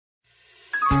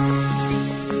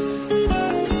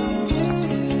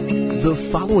The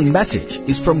following message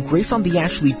is from Grace on the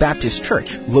Ashley Baptist Church,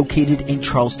 located in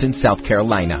Charleston, South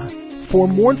Carolina. For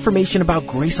more information about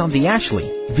Grace on the Ashley,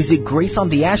 visit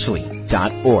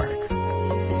graceontheashley.org.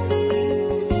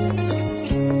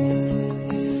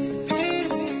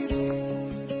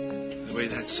 The way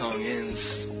that song ends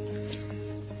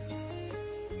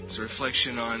is a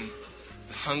reflection on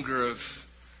the hunger of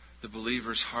the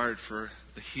believer's heart for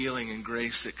the healing and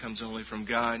grace that comes only from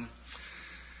God.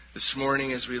 This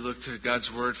morning, as we look to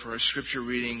God's Word for our scripture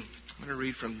reading, I'm going to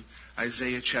read from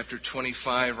Isaiah chapter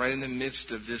 25, right in the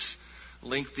midst of this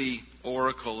lengthy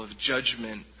oracle of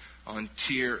judgment on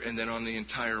Tyre and then on the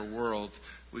entire world.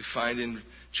 We find in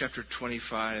chapter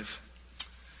 25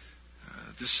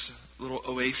 this little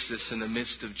oasis in the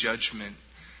midst of judgment.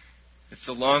 It's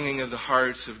the longing of the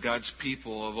hearts of God's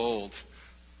people of old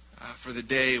for the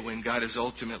day when God is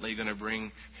ultimately going to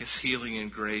bring His healing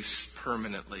and grace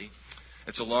permanently.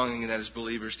 It's a longing that as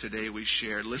believers today we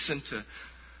share. Listen to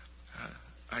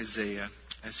Isaiah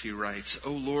as he writes, "O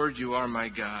Lord, you are my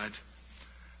God.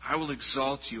 I will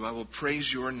exalt you. I will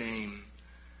praise your name.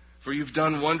 For you've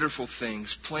done wonderful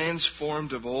things, plans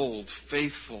formed of old,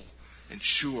 faithful and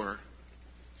sure.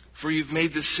 For you've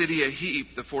made the city a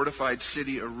heap, the fortified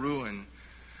city a ruin.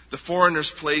 The foreigner's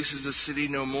place is a city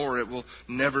no more. It will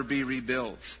never be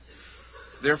rebuilt.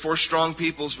 Therefore strong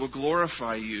peoples will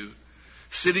glorify you.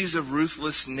 Cities of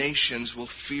ruthless nations will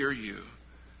fear you.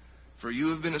 For you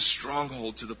have been a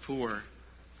stronghold to the poor,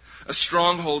 a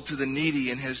stronghold to the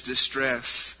needy in his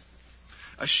distress,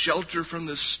 a shelter from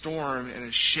the storm and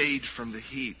a shade from the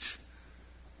heat.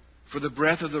 For the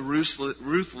breath of the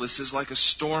ruthless is like a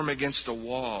storm against a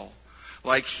wall,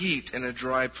 like heat in a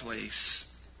dry place.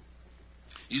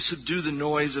 You subdue the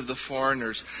noise of the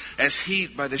foreigners, as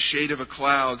heat by the shade of a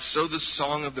cloud, so the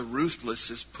song of the ruthless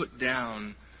is put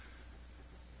down.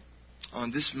 On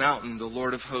this mountain the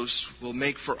Lord of hosts will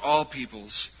make for all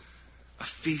peoples a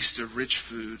feast of rich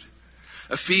food,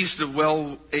 a feast of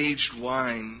well-aged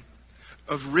wine,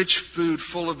 of rich food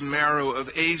full of marrow, of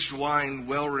aged wine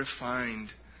well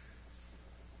refined.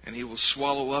 And He will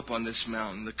swallow up on this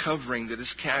mountain the covering that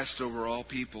is cast over all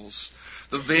peoples,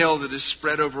 the veil that is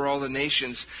spread over all the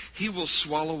nations. He will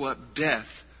swallow up death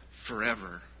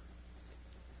forever.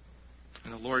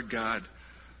 And the Lord God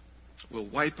will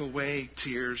wipe away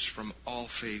tears from all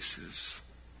faces.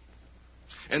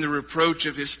 And the reproach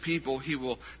of His people He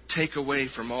will take away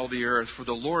from all the earth. For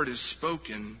the Lord has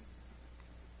spoken.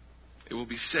 It will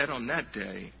be said on that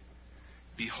day,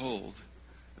 behold,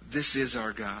 this is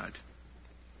our God.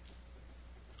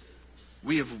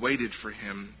 We have waited for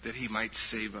Him that He might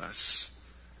save us.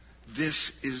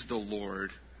 This is the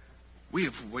Lord. We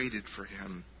have waited for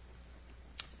Him.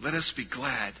 Let us be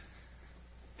glad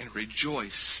and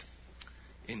rejoice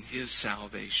in His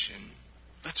salvation."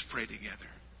 Let's pray together.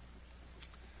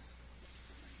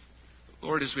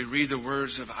 Lord, as we read the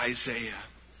words of Isaiah,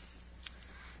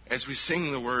 as we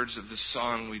sing the words of the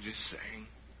song we just sang,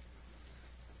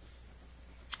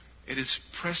 it is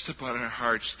pressed upon our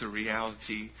hearts the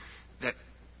reality that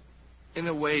in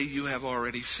a way you have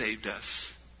already saved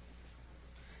us.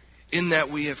 In that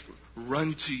we have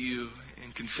run to you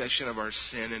in confession of our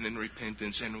sin and in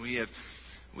repentance, and we have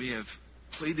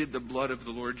pleaded the blood of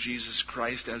the Lord Jesus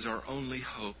Christ as our only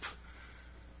hope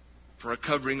for a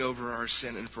covering over our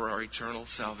sin and for our eternal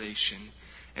salvation.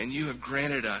 And you have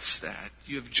granted us that.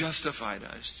 You have justified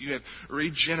us. You have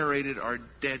regenerated our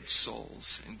dead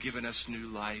souls and given us new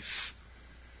life.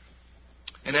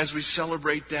 And as we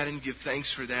celebrate that and give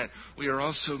thanks for that, we are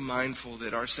also mindful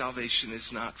that our salvation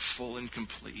is not full and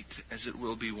complete as it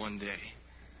will be one day.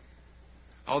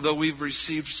 Although we've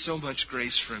received so much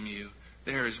grace from you,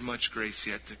 there is much grace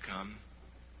yet to come.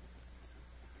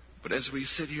 But as we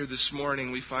sit here this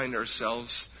morning, we find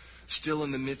ourselves still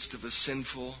in the midst of a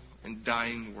sinful and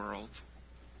dying world.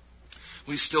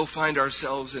 We still find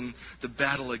ourselves in the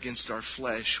battle against our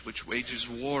flesh, which wages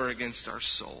war against our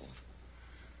soul.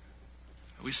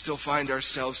 We still find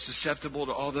ourselves susceptible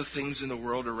to all the things in the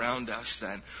world around us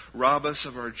that rob us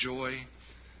of our joy,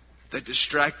 that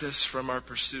distract us from our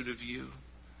pursuit of you,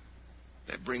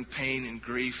 that bring pain and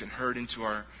grief and hurt into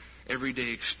our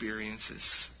everyday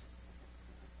experiences.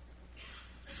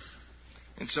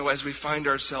 And so as we find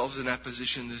ourselves in that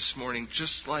position this morning,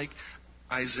 just like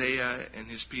Isaiah and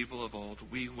his people of old,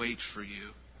 we wait for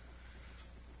you.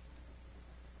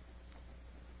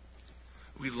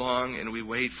 We long and we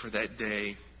wait for that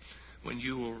day when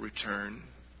you will return,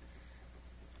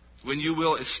 when you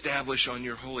will establish on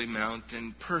your holy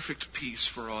mountain perfect peace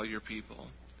for all your people.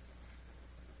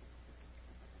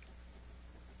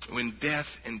 When death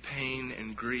and pain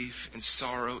and grief and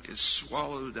sorrow is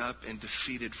swallowed up and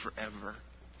defeated forever.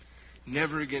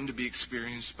 never again to be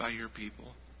experienced by your people.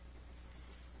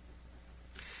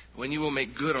 When you will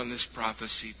make good on this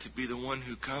prophecy to be the one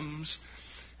who comes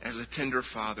as a tender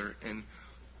father and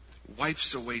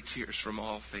wipes away tears from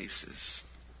all faces.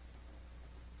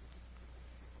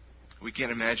 We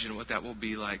can't imagine what that will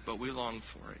be like, but we long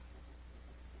for it.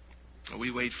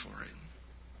 We wait for it.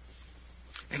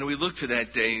 And we look to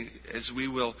that day as we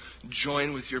will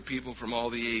join with your people from all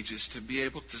the ages to be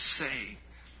able to say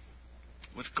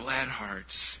with glad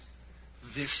hearts,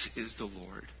 this is the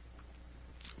Lord.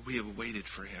 We have waited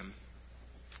for him,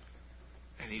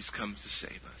 and he's come to save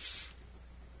us.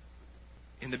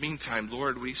 In the meantime,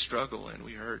 Lord, we struggle and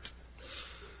we hurt.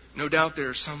 No doubt there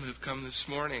are some who've come this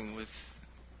morning with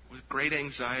great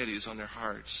anxieties on their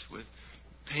hearts, with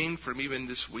pain from even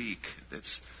this week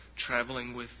that's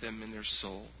traveling with them in their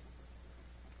soul.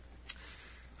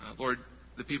 Lord,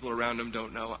 the people around them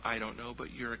don't know, I don't know,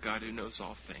 but you're a God who knows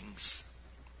all things.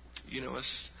 You know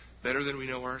us better than we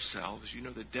know ourselves. You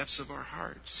know the depths of our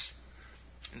hearts.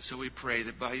 And so we pray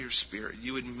that by your Spirit,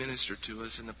 you would minister to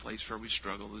us in the place where we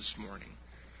struggle this morning.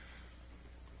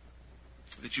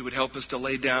 That you would help us to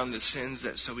lay down the sins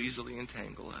that so easily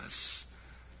entangle us.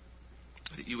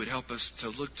 That you would help us to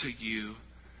look to you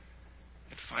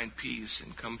and find peace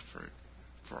and comfort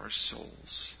for our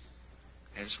souls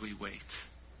as we wait.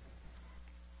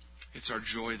 It's our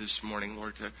joy this morning,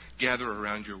 Lord, to gather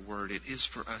around your word. It is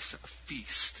for us a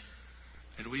feast.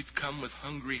 And we've come with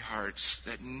hungry hearts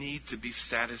that need to be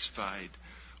satisfied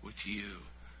with you.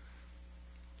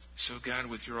 So, God,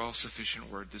 with your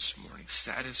all-sufficient word this morning,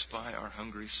 satisfy our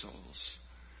hungry souls.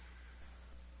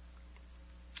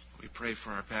 We pray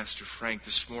for our Pastor Frank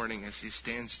this morning as he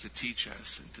stands to teach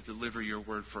us and to deliver your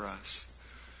word for us.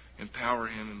 Empower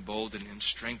him, embolden him,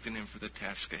 strengthen him for the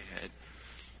task ahead.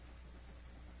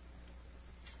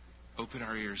 Open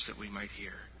our ears that we might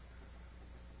hear.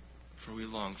 For we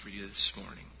long for you this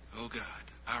morning. Oh God,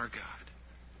 our God.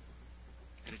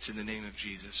 And it's in the name of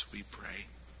Jesus we pray.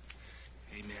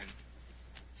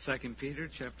 Amen. 2 Peter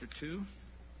chapter 2.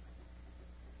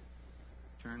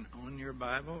 Turn on your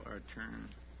Bible or turn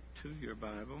to your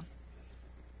Bible.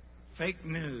 Fake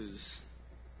news.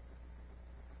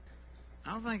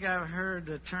 I don't think I've heard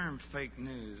the term fake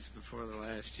news before the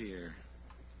last year.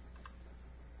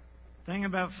 The thing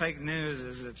about fake news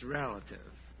is it's relative.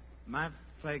 My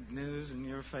fake news and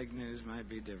your fake news might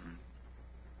be different.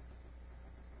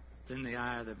 It's in the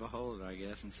eye of the beholder, I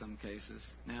guess, in some cases.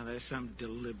 Now, there's some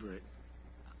deliberate,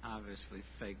 obviously,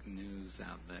 fake news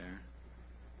out there.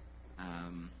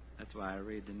 That's why I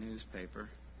read the newspaper.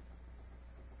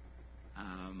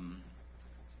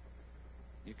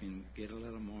 You can get a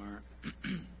little more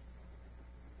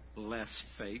less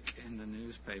fake in the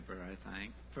newspaper, I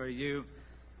think. For you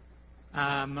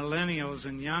millennials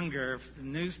and younger, the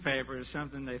newspaper is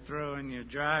something they throw in your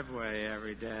driveway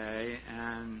every day,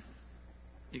 and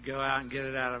you go out and get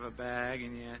it out of a bag,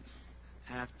 and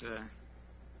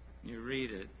you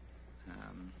read it.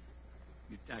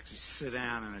 You actually sit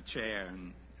down in a chair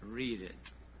and read it.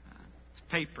 It's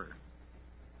paper.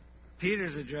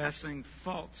 Peter's addressing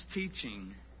false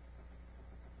teaching.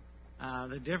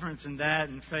 The difference in that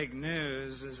and fake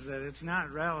news is that it's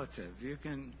not relative.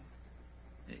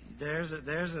 There's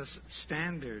a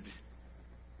standard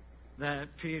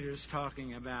that Peter's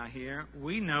talking about here.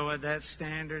 We know what that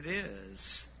standard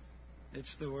is.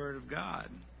 It's the Word of God.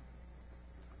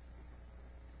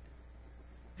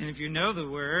 And if you know the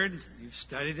Word, you've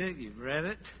studied it, you've read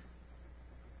it,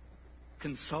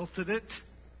 consulted it,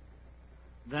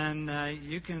 then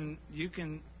you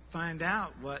can find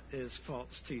out what is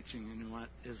false teaching and what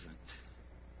isn't.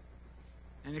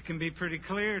 And it can be pretty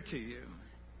clear to you.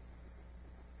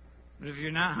 But if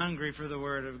you're not hungry for the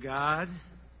Word of God,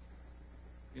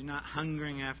 you're not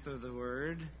hungering after the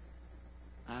Word,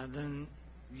 then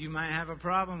you might have a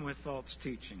problem with false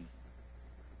teaching.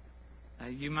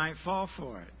 You might fall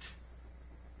for it,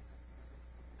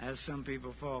 as some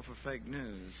people fall for fake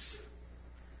news.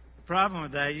 The problem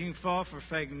with that, you can fall for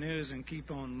fake news and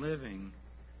keep on living.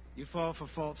 You fall for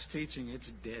false teaching, it's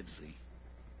deadly.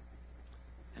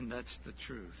 And that's the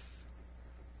truth.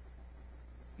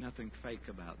 Nothing fake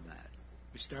about that.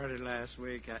 We started last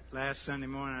week. Last Sunday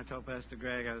morning, I told Pastor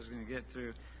Greg I was going to get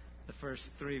through the first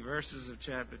 3 verses of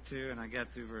chapter 2, and I got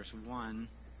through verse 1.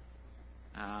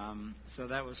 So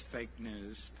that was fake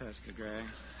news, Pastor Greg.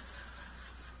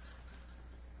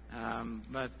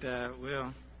 But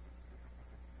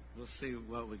we'll see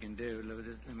what we can do.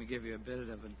 Let me give you a bit of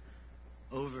an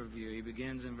overview. He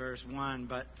begins in verse 1,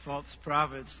 but false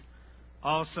prophets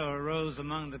also arose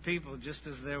among the people, just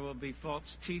as there will be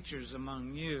false teachers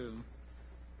among you,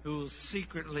 who will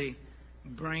secretly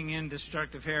bring in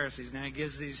destructive heresies. Now, he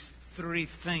gives these three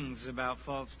things about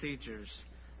false teachers,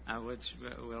 which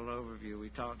we'll overview, we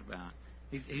talked about.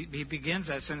 He begins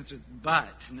that sentence with but.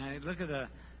 Now,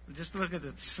 just look at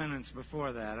the sentence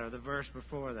before that, or the verse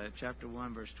before that, chapter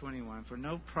 1, verse 21. For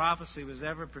no prophecy was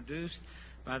ever produced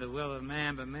by the will of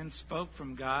man, but men spoke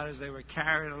from God as they were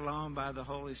carried along by the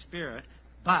Holy Spirit.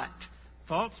 But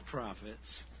false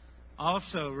prophets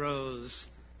also rose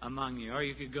among you. Or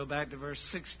you could go back to verse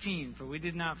 16. For we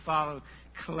did not follow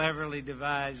cleverly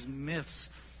devised myths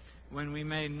when we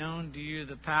made known to you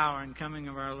the power and coming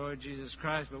of our Lord Jesus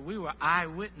Christ, but we were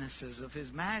eyewitnesses of his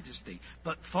majesty.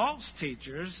 But false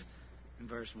teachers, in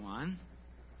verse 1,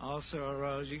 also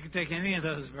arose. You can take any of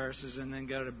those verses and then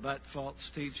go to but false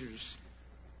teachers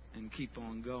and keep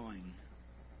on going.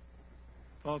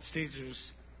 False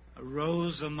teachers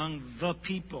arose among the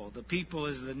people. The people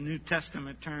is the New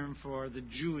Testament term for the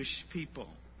Jewish people,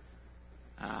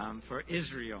 for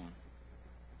Israel.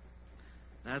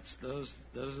 Those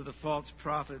are the false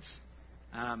prophets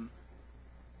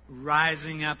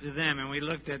rising up to them. And we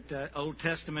looked at Old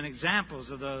Testament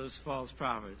examples of those false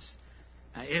prophets.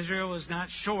 Israel was not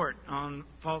short on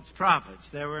false prophets.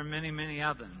 There were many, many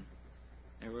of them.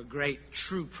 There were great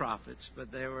true prophets,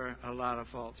 but there were a lot of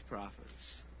false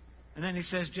prophets. And then he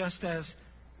says, just as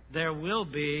there will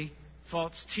be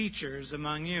false teachers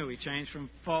among you. He changed from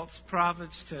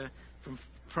prophets to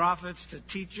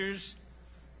teachers.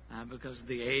 Because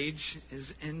the age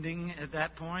is ending at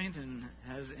that point and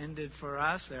has ended for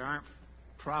us. There aren't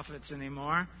prophets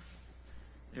anymore.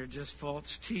 They're just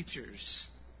false teachers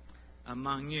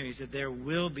among you. He said there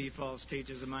will be false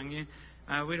teachers among you.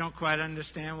 We don't quite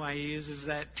understand why he uses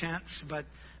that tense, but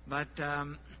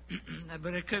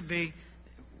it could be.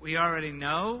 We already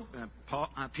know.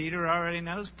 Peter already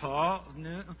knows. Paul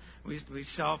knew. We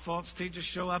saw false teachers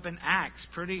show up in Acts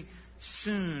pretty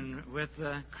soon with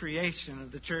the creation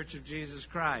of the Church of Jesus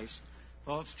Christ.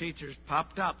 False teachers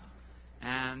popped up,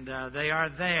 and they are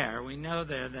there. We know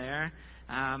they're there.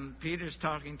 Peter's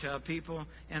talking to a people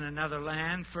in another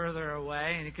land further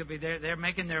away, and it could be they're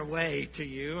making their way to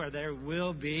you, or there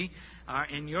will be, or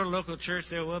in your local church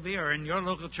there will be, or in your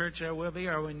local church there will be,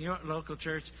 or in your local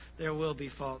church there will be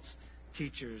false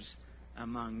teachers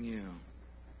among you.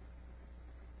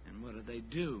 And what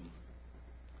do?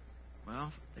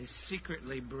 Well, they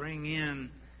secretly bring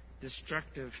in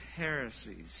destructive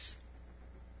heresies.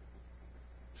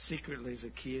 Secretly is a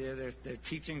key there. Their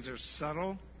teachings are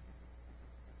subtle,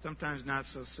 sometimes not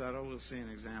so subtle. We'll see an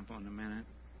example in a minute.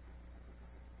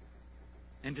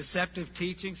 And deceptive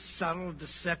teaching, subtle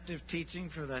deceptive teaching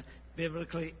for the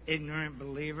biblically ignorant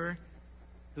believer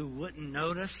who wouldn't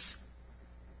notice,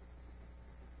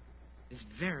 is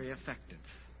very effective.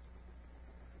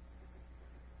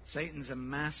 Satan's a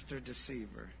master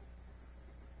deceiver.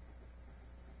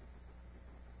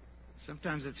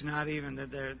 Sometimes it's not even that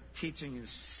their teaching is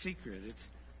secret. It's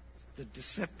the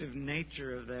deceptive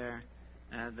nature of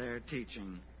their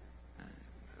teaching.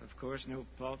 Of course, no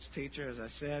false teacher, as I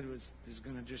said, is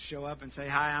going to just show up and say,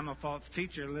 "Hi, I'm a false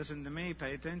teacher. Listen to me.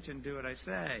 Pay attention. Do what I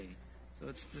say." So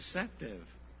it's deceptive.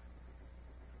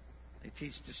 They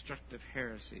teach destructive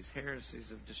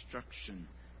heresies of destruction,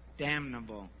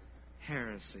 damnable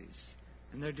heresies.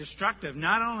 And they're destructive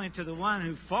not only to the one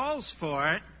who falls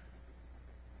for it,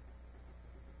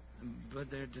 but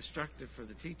they're destructive for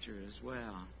the teacher as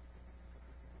well.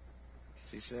 As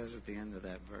he says at the end of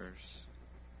that verse.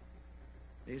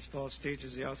 These false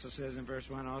teachers, he also says in verse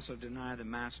 1, also deny the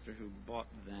master who bought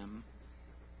them.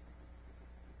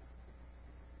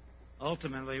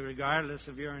 Ultimately, regardless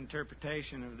of your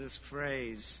interpretation of this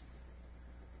phrase,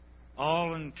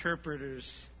 all interpreters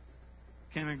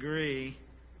can agree,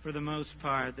 for the most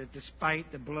part, that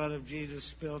despite the blood of Jesus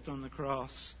spilt on the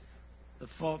cross, the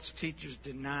false teachers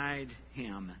denied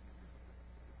him,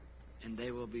 and they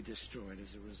will be destroyed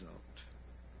as a result.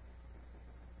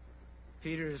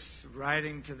 Peter is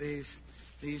writing to these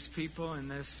people in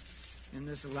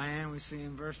this land. We see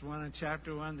in verse 1 of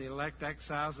chapter 1, the elect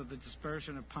exiles of the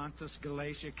dispersion of Pontus,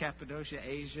 Galatia, Cappadocia,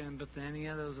 Asia, and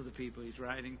Bithynia. Those are the people he's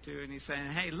writing to. And he's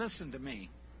saying, hey, listen to me.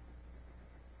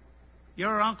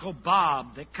 Your Uncle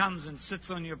Bob that comes and sits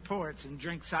on your porch and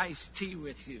drinks iced tea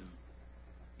with you.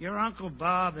 Your Uncle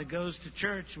Bob that goes to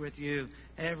church with you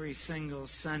every single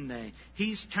Sunday.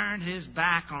 He's turned his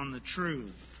back on the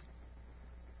truth.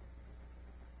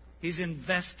 He's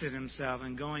invested himself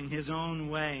in going his own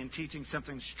way and teaching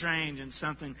something strange and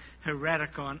something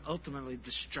heretical and ultimately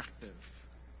destructive.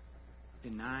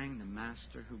 Denying the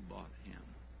master who bought him.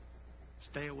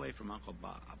 Stay away from Uncle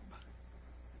Bob.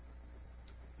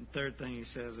 And third thing he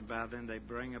says about them, they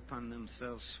bring upon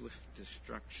themselves swift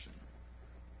destruction.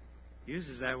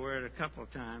 Uses that word a couple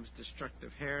of times,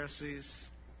 destructive heresies.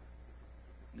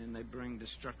 And then they bring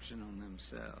destruction on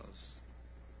themselves.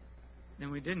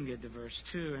 Then we didn't get to verse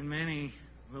 2. And many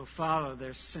will follow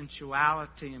their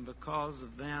sensuality, and because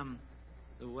of them,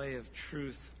 the way of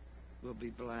truth will be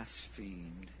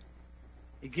blasphemed.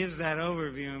 He gives that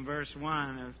overview in verse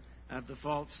 1 of the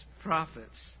false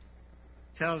prophets.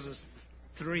 Tells us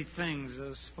three things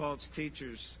those false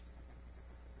teachers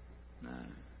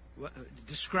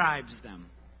describes them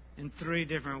in three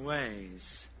different ways.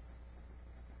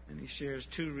 And he shares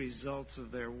two results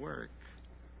of their work.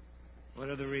 What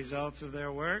are the results of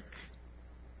their work?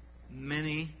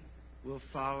 Many will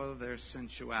follow their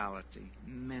sensuality.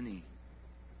 Many.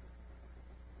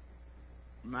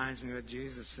 Reminds me of what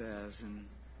Jesus says in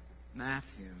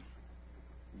Matthew.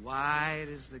 Wide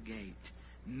is the gate.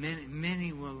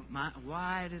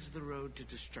 Wide is the road to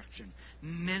destruction.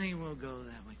 Many will go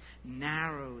that way.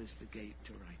 Narrow is the gate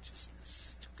to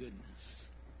righteousness, to goodness.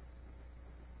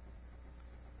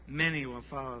 Many will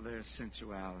follow their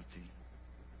sensuality.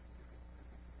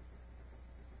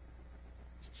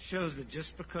 It shows that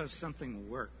just because something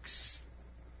works,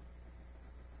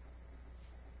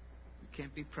 you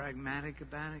can't be pragmatic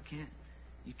about it.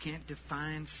 You can't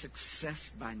define success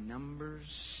by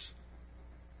numbers.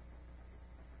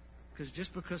 Because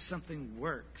just because something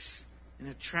works in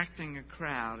attracting a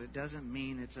crowd, it doesn't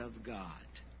mean it's of God.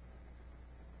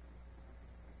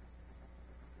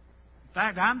 In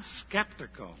fact, I'm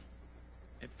skeptical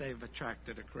if they've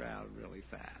attracted a crowd really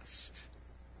fast.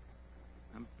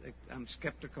 I'm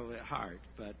skeptical at heart,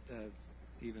 but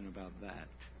even about that.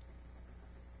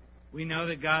 We know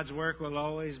that God's work will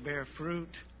always bear fruit,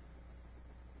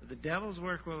 but the devil's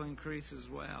work will increase as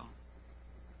well.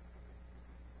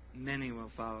 Many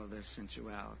will follow their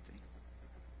sensuality.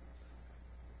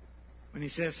 When he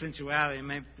says sensuality, it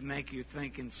may make you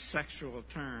think in sexual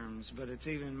terms, but it's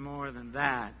even more than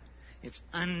that. It's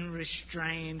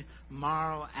unrestrained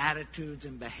moral attitudes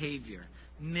and behavior.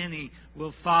 Many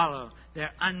will follow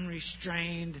their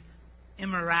unrestrained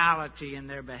immorality in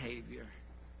their behavior.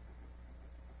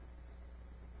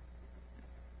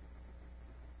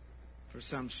 For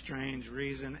some strange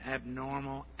reason,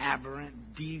 abnormal, aberrant,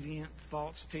 deviant,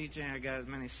 false teaching. I got as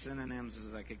many synonyms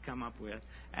as I could come up with.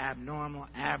 Abnormal,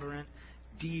 aberrant,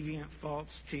 deviant,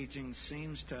 false teaching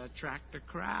seems to attract a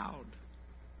crowd.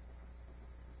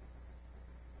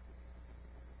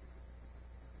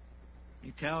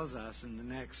 He tells us in the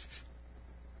next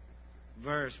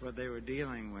verse what they were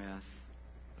dealing with.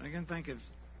 I can think of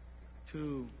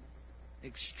two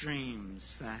extremes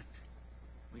that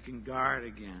we can guard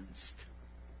against.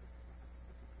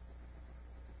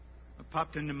 What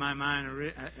popped into my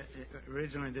mind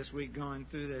originally this week going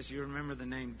through this, you remember the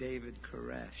name David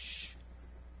Koresh.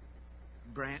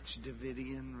 Branch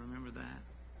Davidian, remember that?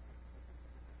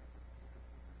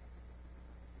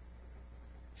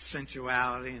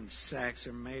 Sensuality and sex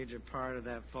are a major part of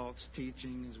that false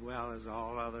teaching as well as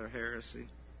all other heresy.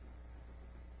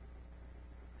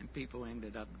 And people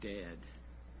ended up dead.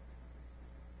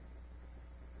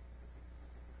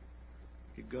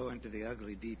 Could go into the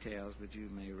ugly details, but you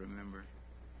may remember.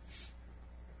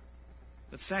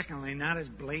 But secondly, not as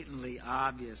blatantly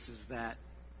obvious as that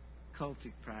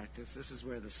cultic practice. This is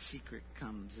where the secret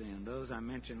comes in. Those I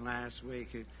mentioned last week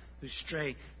who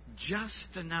stray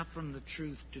just enough from the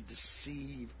truth to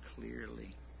deceive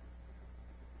clearly.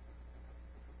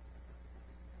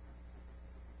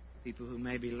 People who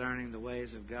may be learning the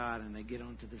ways of God and they get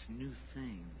onto this new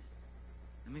thing.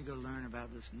 Let me go learn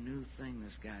about this new thing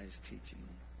this guy is teaching.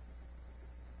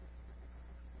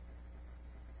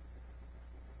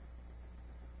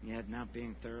 Yet not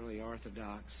being thoroughly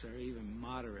orthodox or even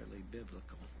moderately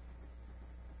biblical.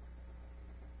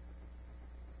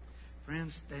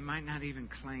 Friends, they might not even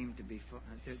claim to be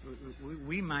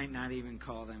we might not even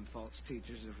call them false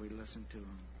teachers if we listen to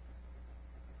them.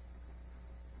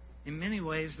 In many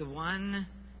ways, the one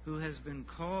who has been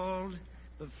called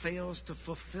but fails to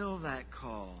fulfill that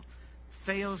call,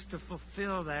 fails to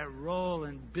fulfill that role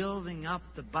in building up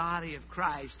the body of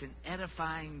Christ and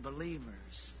edifying believers.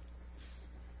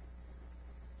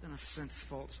 It's in a sense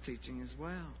false teaching as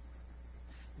well.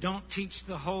 Don't teach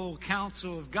the whole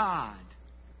counsel of God,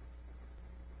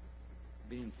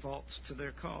 being false to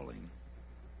their calling.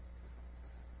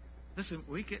 Listen,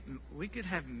 we could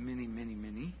have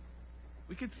many.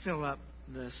 We could fill up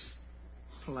this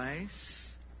place.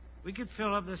 We could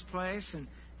fill up this place,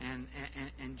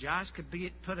 and Josh could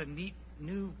put a neat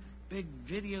new big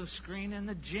video screen in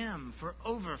the gym for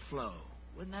overflow.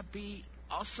 Wouldn't that be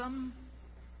awesome?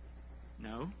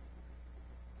 No.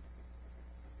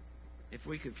 If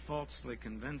we could falsely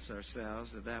convince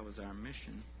ourselves that was our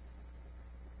mission,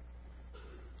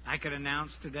 I could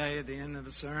announce today at the end of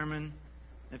the sermon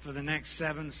that for the next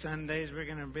 7 Sundays we're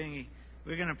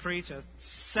going to preach a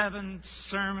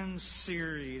 7-sermon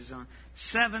series on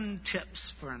 7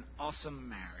 tips for an awesome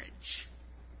marriage.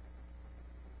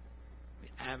 We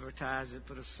advertise it,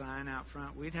 put a sign out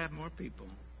front. We'd have more people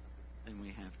than we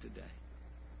have today.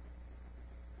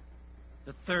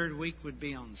 The 3rd week would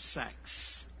be on sex.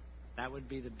 That would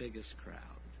be the biggest crowd.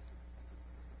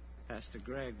 Pastor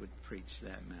Greg would preach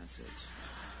that message.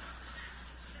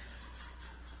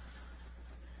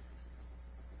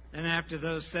 Then after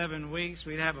those 7 weeks,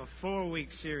 we'd have a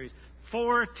 4-week series.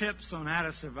 4 tips on how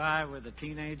to survive with a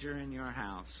teenager in your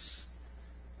house.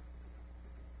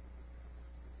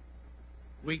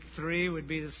 Week 3 would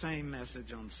be the same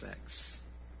message on sex.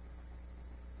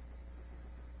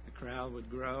 The crowd would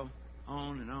grow.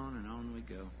 On and on and on we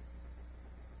go.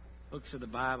 Books of the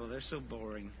Bible, they're so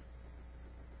boring.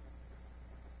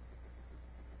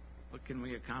 What can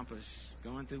we accomplish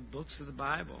going through books of the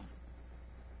Bible?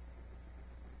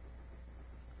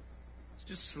 Let's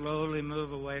just slowly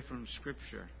move away from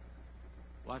Scripture.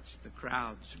 Watch the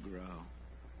crowds grow.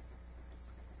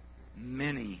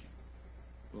 Many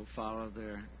will follow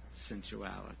their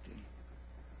sensuality.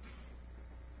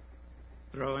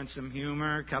 Throw in some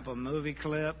humor, a couple movie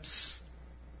clips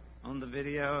on the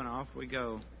video, and off we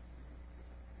go.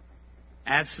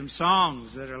 Add some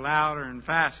songs that are louder and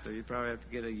faster. You probably have to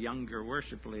get a younger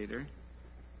worship leader.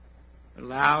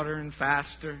 Louder and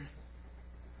faster.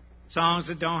 Songs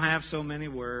that don't have so many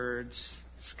words.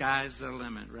 Sky's the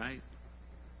limit, right?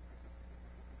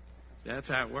 That's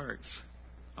how it works.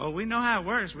 Oh, we know how it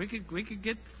works. We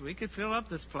could fill up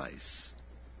this place.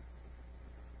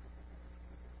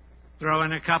 Throw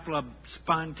in a couple of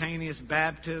spontaneous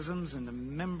baptisms and the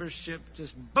membership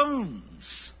just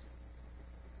booms.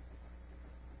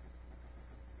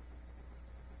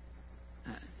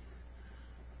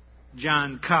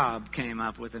 John Cobb came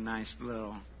up with a nice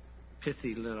little,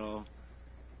 pithy little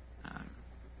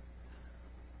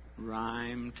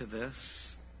rhyme to this.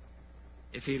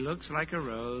 If he looks like a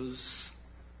rose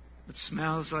but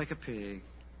smells like a pig,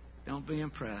 don't be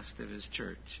impressed if his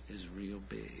church is real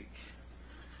big.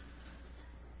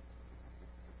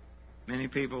 Many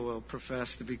people will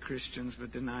profess to be Christians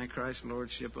but deny Christ's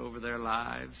lordship over their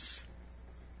lives,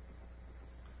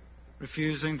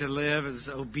 refusing to live as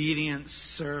obedient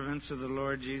servants of the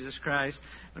Lord Jesus Christ,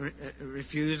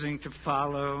 refusing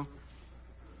to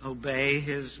obey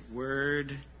His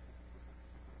word,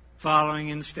 following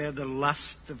instead the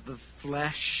lust of the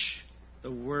flesh,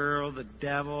 the world, the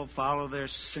devil, follow their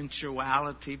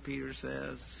sensuality, Peter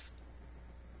says.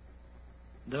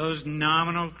 Those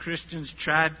nominal Christians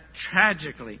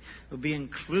tragically will be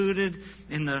included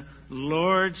in the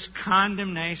Lord's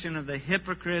condemnation of the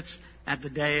hypocrites at the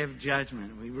day of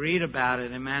judgment. We read about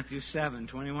it in Matthew 7,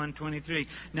 21, 23.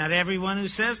 Not everyone who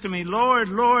says to me, Lord,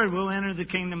 Lord, will enter the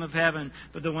kingdom of heaven,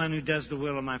 but the one who does the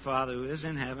will of my Father who is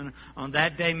in heaven. On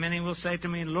that day many will say to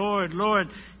me, Lord, Lord,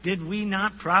 did we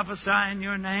not prophesy in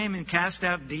your name and cast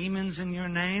out demons in your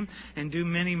name and do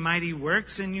many mighty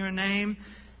works in your name?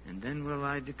 And then will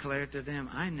I declare to them,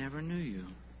 I never knew you.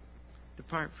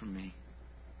 Depart from me,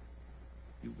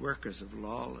 you workers of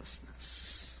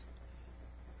lawlessness.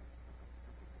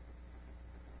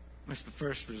 That's the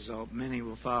first result. Many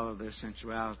will follow their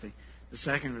sensuality. The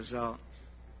second result,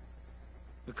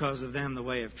 because of them, the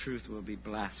way of truth will be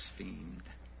blasphemed.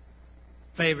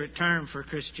 Favorite term for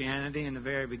Christianity in the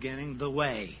very beginning, the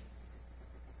way.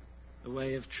 The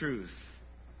way of truth.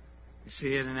 You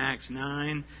see it in Acts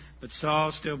 9. But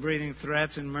Saul, still breathing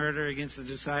threats and murder against the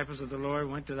disciples of the Lord,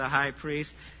 went to the high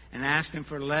priest and asked him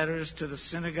for letters to the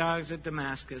synagogues at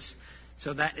Damascus,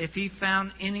 so that if he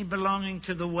found any belonging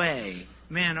to the way,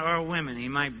 men or women, he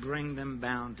might bring them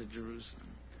bound to Jerusalem.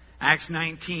 Acts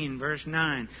 19, verse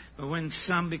 9. But when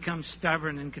some become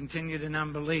stubborn and continued in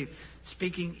unbelief,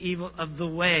 speaking evil of the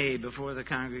way before the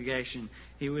congregation,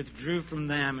 he withdrew from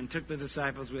them and took the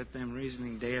disciples with them,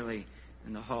 reasoning daily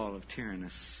in the hall of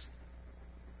Tyrannus.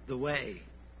 The way.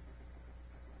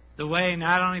 The way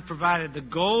not only provided the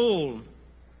goal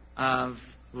of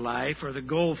life or the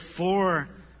goal for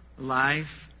life,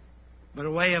 but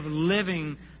a way of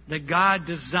living that God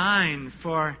designed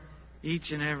for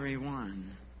each and every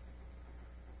one.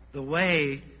 The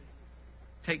way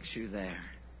takes you there.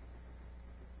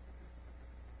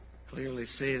 Clearly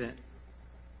see that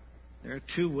there are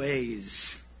 2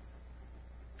 ways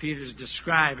Peter's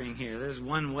describing here. There's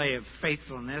one way of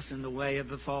faithfulness and the way of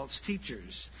the false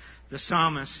teachers. The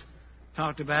psalmist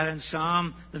talked about it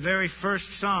in the very first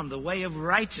psalm, the way of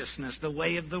righteousness, the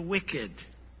way of the wicked.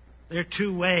 There are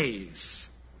 2 ways.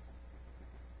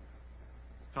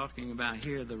 Talking about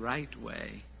here the right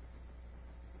way.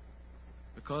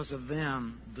 Because of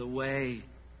them, the way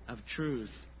of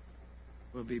truth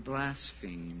will be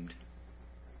blasphemed.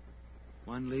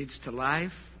 One leads to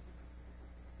life,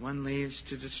 one leads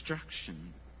to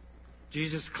destruction.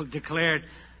 Jesus declared,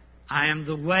 I am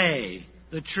the way,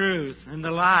 the truth, and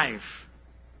the life.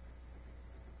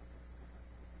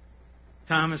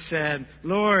 Thomas said,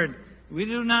 Lord, we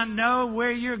do not know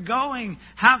where you're going.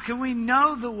 How can we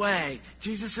know the way?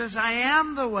 Jesus says, I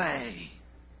am the way.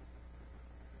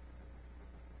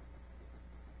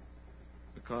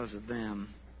 Because of them,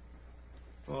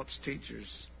 false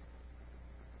teachers,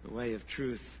 the way of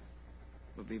truth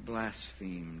will be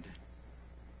blasphemed.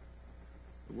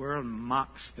 The world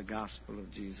mocks the gospel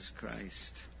of Jesus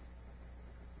Christ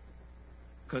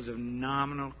because of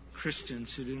nominal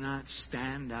Christians who do not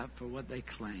stand up for what they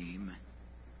claim.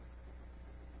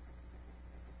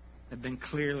 Have been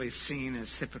clearly seen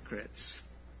as hypocrites,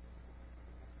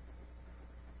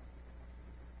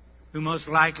 who most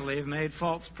likely have made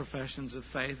false professions of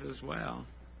faith as well.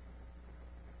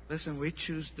 Listen, we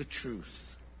choose the truth.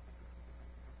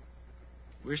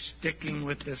 We're sticking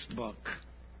with this book.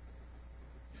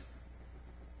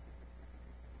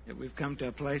 That we've come to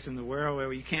a place in the world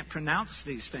where you can't pronounce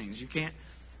these things. You can't,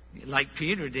 like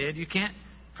Peter did, you can't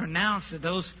pronounce that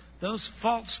those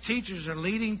false teachers are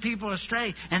leading people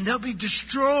astray and they'll be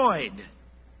destroyed.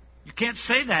 You can't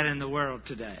say that in the world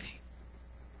today.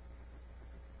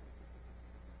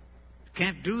 You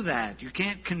can't do that. You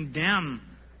can't condemn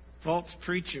false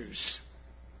preachers.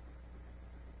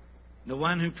 The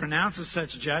one who pronounces such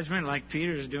judgment, like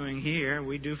Peter is doing here,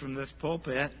 we do from this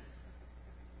pulpit,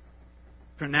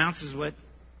 pronounces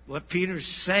what Peter's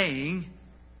saying.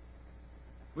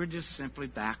 We're just simply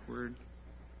backward,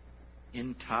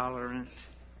 intolerant,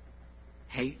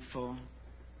 hateful.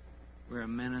 We're a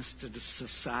menace to the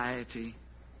society,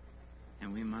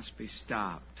 and we must be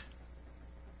stopped.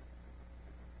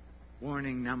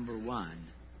 Warning number one: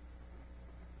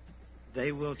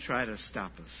 they will try to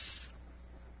stop us.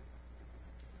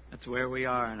 That's where we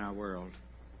are in our world.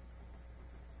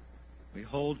 We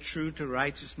hold true to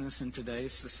righteousness in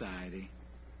today's society.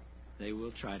 They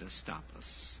will try to stop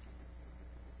us.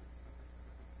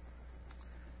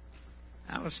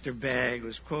 Alistair Begg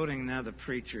was quoting another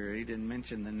preacher. He didn't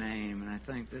mention the name, and I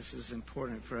think this is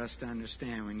important for us to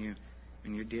understand when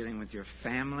you're dealing with your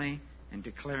family and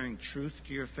declaring truth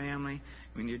to your family,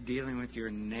 when you're dealing with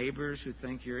your neighbors who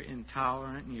think you're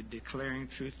intolerant and you're declaring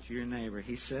truth to your neighbor.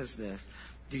 He says this: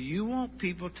 do you want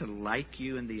people to like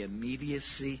you in the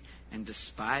immediacy and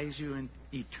despise you in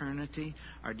eternity?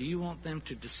 Or do you want them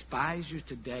to despise you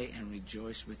today and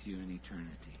rejoice with you in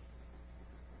eternity?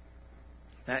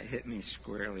 That hit me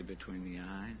squarely between the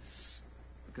eyes,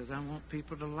 because I want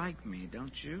people to like me,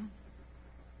 don't you?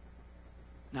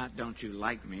 Not don't you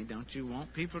like me, don't you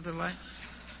want people to like?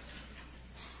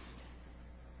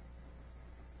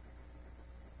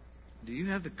 Do you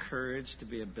have the courage to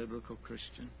be a biblical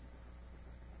Christian?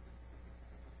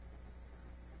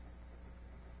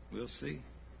 We'll see.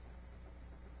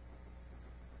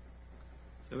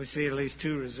 So we see at least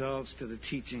two results to the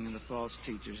teaching of the false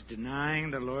teachers.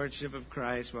 Denying the lordship of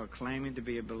Christ while claiming to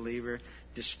be a believer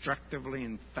destructively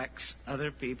infects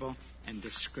other people and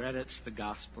discredits the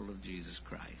gospel of Jesus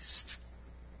Christ.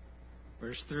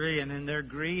 Verse 3, and in their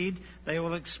greed they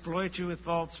will exploit you with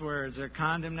false words. Their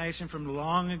condemnation from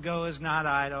long ago is not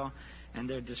idle, and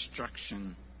their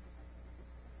destruction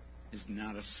is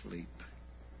not asleep.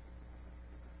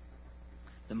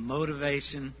 The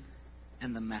motivation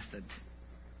and the method.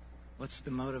 What's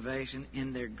the motivation?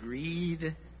 In their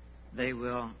greed, they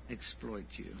will exploit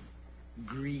you.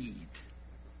 Greed.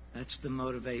 That's the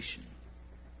motivation.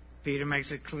 Peter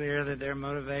makes it clear that their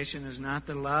motivation is not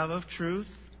the love of truth.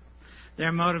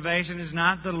 Their motivation is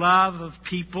not the love of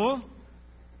people.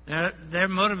 Their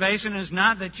motivation is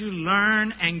not that you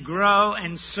learn and grow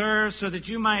and serve so that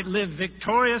you might live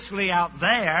victoriously out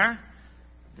there.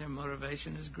 Their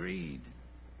motivation is greed.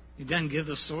 He doesn't give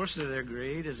the source of their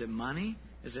greed. Is it money?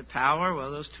 Is it power?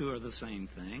 Well, those two are the same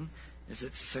thing. Is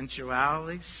it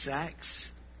sensuality, sex?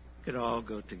 Could all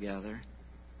go together.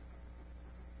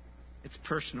 It's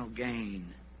personal gain.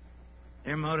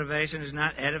 Their motivation is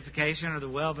not edification or the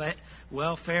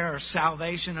welfare or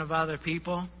salvation of other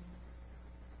people.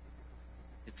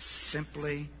 It's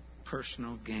simply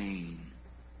personal gain.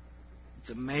 It's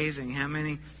amazing how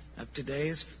many of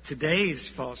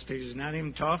today's false teachers, not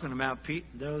even talking about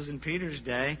those in Peter's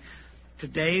day,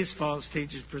 today's false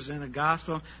teachers present a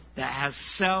gospel that has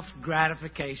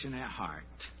self-gratification at heart.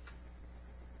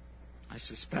 I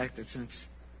suspect that since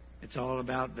it's all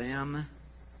about them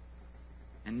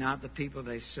and not the people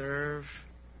they serve,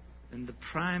 then the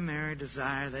primary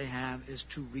desire they have is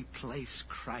to replace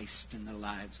Christ in the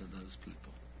lives of those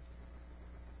people.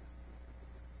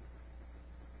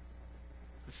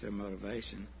 That's their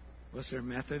motivation. What's their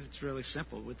method? It's really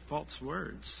simple, with false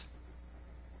words.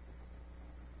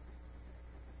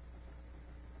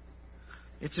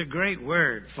 It's a great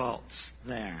word, false,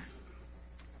 there.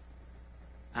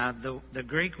 The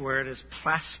Greek word is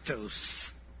plastos.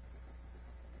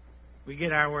 We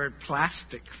get our word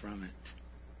plastic from it.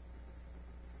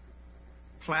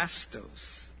 Plastos.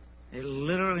 It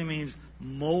literally means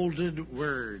molded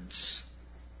words.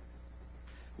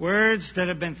 Words that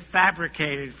have been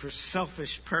fabricated for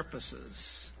selfish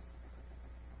purposes.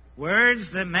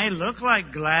 Words that may look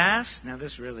like glass. Now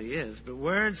this really is. But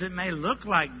words that may look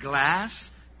like glass,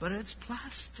 but it's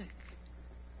plastic.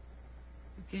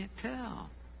 You can't tell.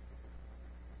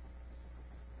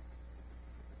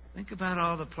 Think about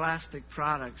all the plastic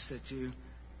products that you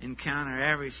encounter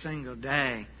every single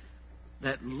day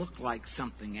that look like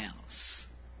something else.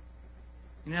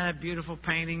 You know that beautiful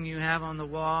painting you have on the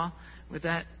wall with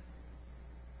that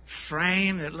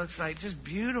frame that looks like just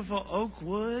beautiful oak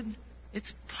wood?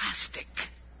 It's plastic.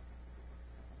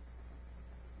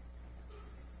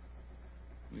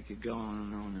 We could go on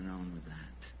and on and on with that.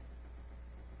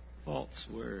 False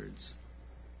words.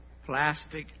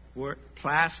 Plastic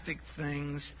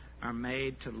things are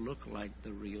made to look like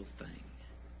the real thing.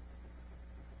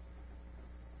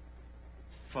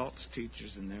 False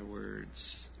teachers and their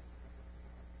words.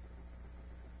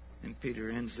 And Peter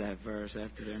ends that verse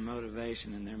after their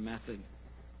motivation and their method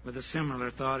with a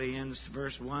similar thought. He ends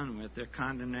verse 1 with their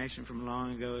condemnation from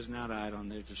long ago is not idle,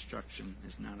 and their destruction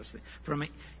is not asleep. From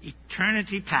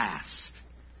eternity past,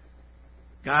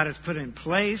 God has put in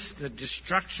place the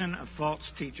destruction of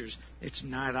false teachers. It's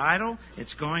not idle.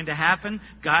 It's going to happen.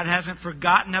 God hasn't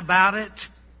forgotten about it.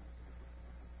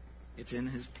 It's in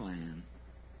His plan.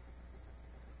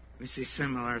 We see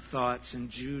similar thoughts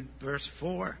in Jude verse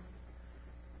 4.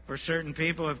 For certain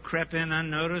people have crept in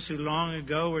unnoticed who long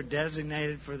ago were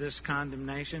designated for this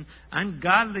condemnation.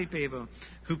 Ungodly people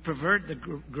who pervert the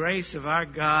grace of our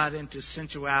God into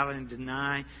sensuality and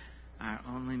deny our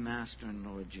only Master and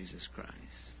Lord Jesus Christ.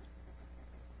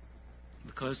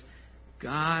 Because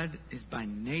God is by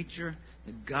nature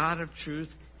the God of truth.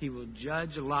 He will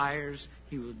judge liars.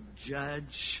 He will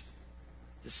judge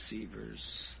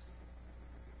deceivers.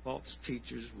 False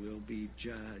teachers will be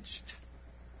judged.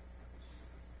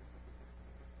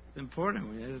 It's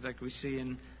important, like we see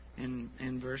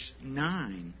in verse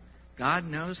 9. God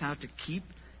knows how to keep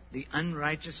the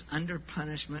unrighteous under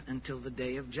punishment until the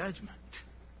day of judgment.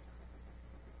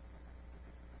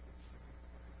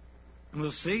 And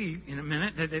we'll see in a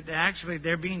minute that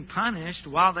they're being punished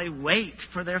while they wait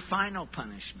for their final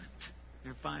punishment,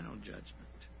 their final judgment.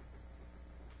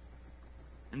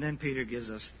 And then Peter gives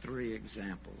us 3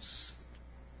 examples,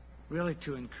 really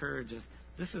to encourage us.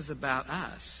 This is about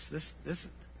us.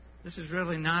 This is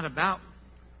really not about...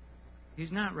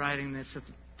 He's not writing this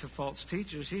to false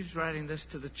teachers. He's writing this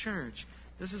to the church.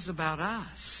 This is about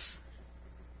us.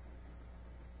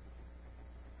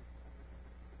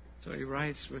 So he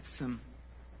writes with some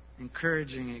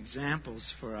encouraging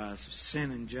examples for us of sin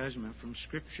and judgment from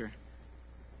Scripture.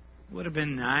 It would have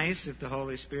been nice if the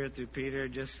Holy Spirit through Peter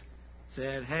just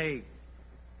said, hey,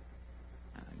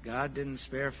 God didn't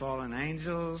spare fallen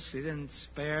angels. He didn't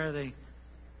spare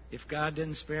if God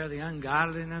didn't spare the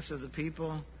ungodliness of the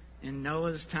people in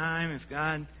Noah's time, if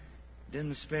God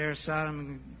didn't spare Sodom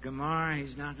and Gomorrah,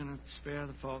 He's not going to spare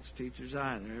the false teachers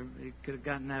either. He could have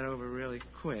gotten that over really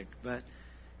quick, but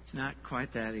it's not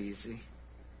quite that easy.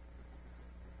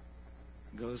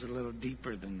 It goes a little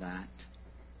deeper than that.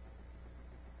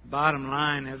 Bottom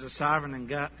line, as a sovereign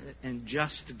and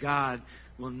just God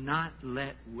will not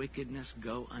let wickedness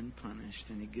go unpunished.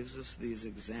 And He gives us these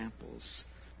examples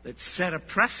that set a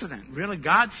precedent. Really,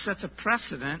 God sets a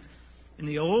precedent in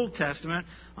the Old Testament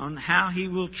on how He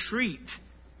will treat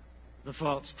the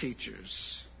false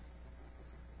teachers.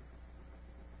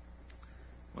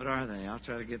 What are they? I'll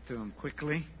try to get through them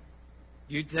quickly.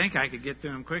 You'd think I could get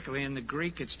through them quickly. In the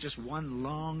Greek, it's just one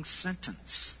long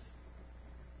sentence.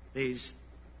 These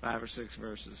 5 or 6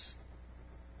 verses.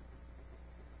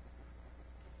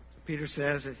 So Peter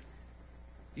says, if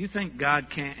you think God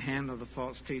can't handle the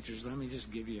false teachers, let me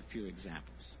just give you a few examples.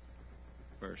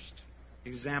 First,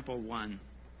 example 1.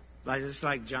 Just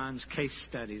like John's case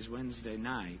studies Wednesday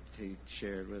night, he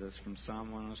shared with us from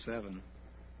Psalm 107.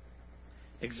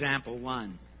 Example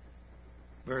 1,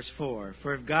 verse 4.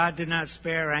 For if God did not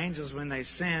spare angels when they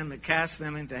sinned, but cast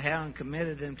them into hell and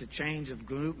committed them to chains of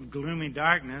gloomy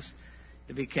darkness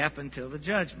to be kept until the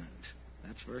judgment.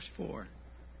 That's verse 4.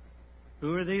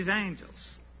 Who are these angels?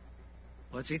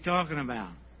 What's he talking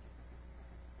about?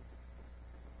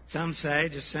 Some say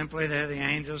just simply they're the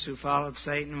angels who followed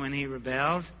Satan when he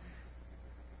rebelled.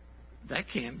 That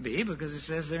can't be, because it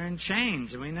says they're in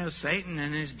chains. And we know Satan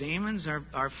and his demons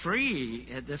are free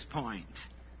at this point.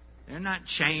 They're not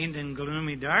chained in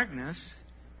gloomy darkness.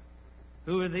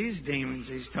 Who are these demons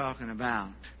he's talking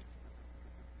about?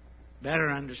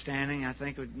 Better understanding, I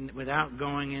think, without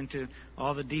going into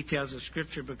all the details of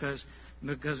Scripture, because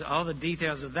all the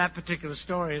details of that particular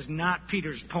story is not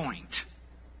Peter's point.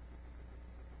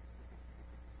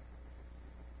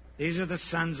 These are the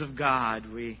sons of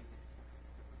God we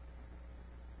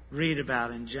read about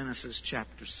in Genesis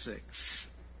chapter 6.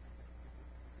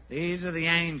 These are the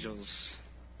angels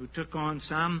who took on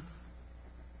some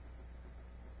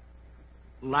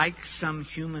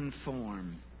human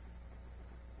form,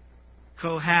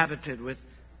 cohabited with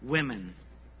women.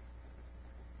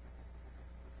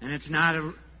 And it's not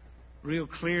a real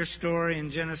clear story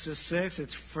in Genesis 6.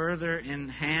 It's further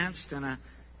enhanced in a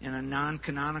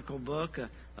non-canonical book,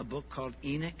 a book called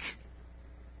Enoch.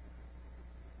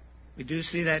 We do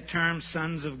see that term,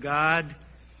 sons of God,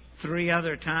 3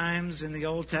 other times in the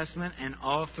Old Testament, and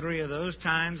all 3 of those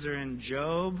times are in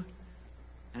Job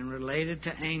and related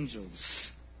to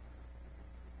angels.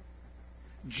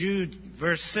 Jude,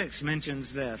 verse 6,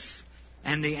 mentions this.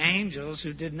 And the angels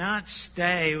who did not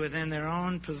stay within their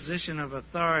own position of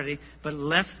authority, but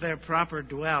left their proper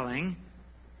dwelling,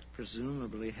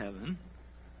 presumably heaven,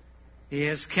 he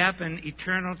has kept in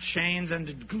eternal chains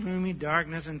under gloomy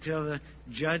darkness until the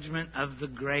judgment of the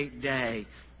great day.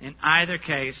 In either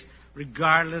case,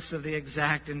 regardless of the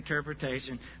exact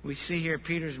interpretation, we see here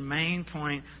Peter's main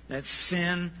point that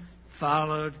sin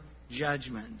followed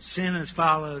judgment. Sin is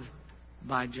followed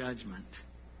by judgment.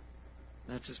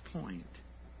 That's his point.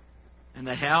 And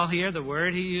the hell here, the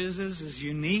word he uses is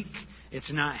unique.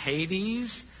 It's not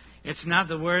Hades. It's not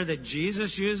the word that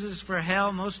Jesus uses for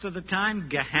hell most of the time,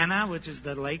 Gehenna, which is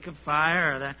the lake of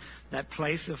fire, or that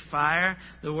place of fire.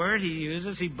 The word he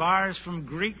uses, he borrows from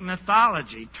Greek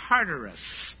mythology,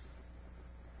 Tartarus.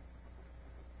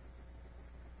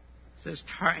 It says,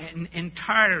 in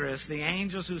Tartarus, the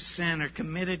angels who sin are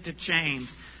committed to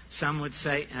chains. Some would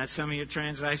say, some of your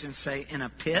translations say, in a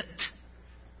pit,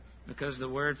 because the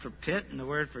word for pit and the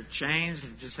word for chains,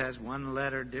 it just has one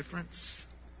letter difference.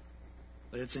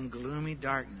 But it's in gloomy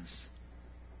darkness.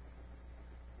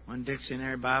 One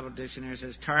dictionary, Bible dictionary,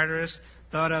 says Tartarus,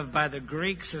 thought of by the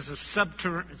Greeks as a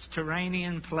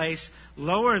subterranean place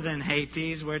lower than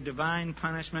Hades, where divine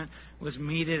punishment was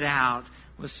meted out,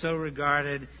 was so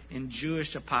regarded in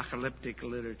Jewish apocalyptic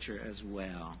literature as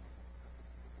well.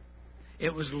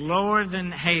 It was lower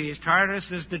than Hades.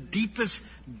 Tartarus is the deepest,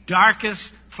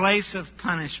 darkest place of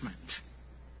punishment,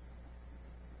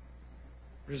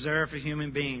 reserved for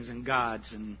human beings and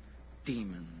gods and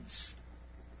demons.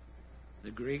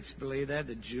 The Greeks believed that.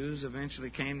 The Jews eventually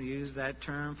came to use that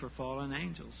term for fallen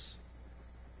angels.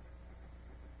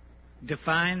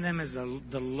 Define them as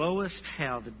the lowest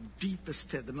hell, the deepest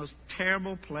pit, the most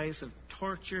terrible place of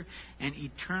torture and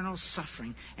eternal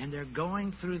suffering. And they're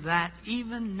going through that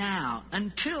even now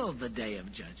until the day of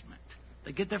judgment.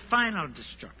 They get their final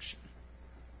destruction.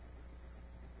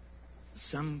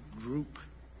 Some group.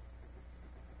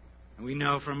 And we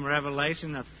know from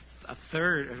Revelation up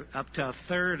to a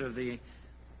third of the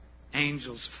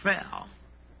angels fell.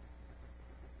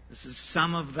 This is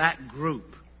some of that group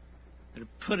that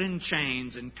are put in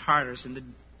chains in Tartarus, in the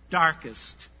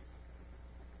darkest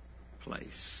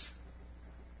place.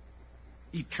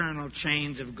 Eternal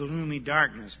chains of gloomy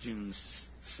darkness, June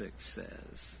 6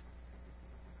 says.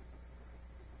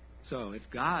 So if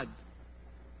God,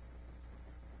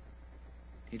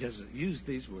 he doesn't use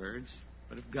these words,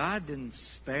 but if God didn't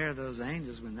spare those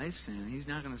angels when they sinned, he's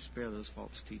not going to spare those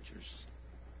false teachers.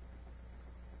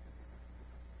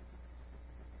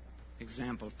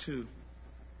 Example 2.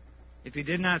 If he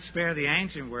did not spare the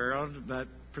ancient world, but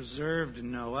preserved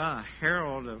Noah, a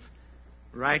herald of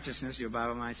righteousness, your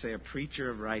Bible might say a preacher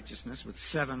of righteousness, with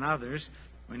 7 others,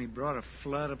 when he brought a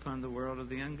flood upon the world of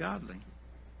the ungodly.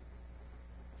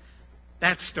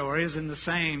 That story is in the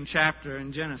same chapter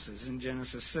in Genesis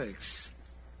 6.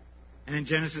 And in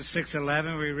Genesis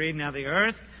 6:11 we read, now the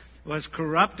earth was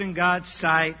corrupt in God's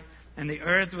sight, and the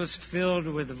earth was filled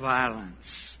with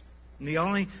violence. And the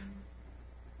only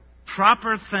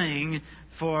proper thing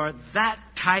for that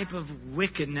type of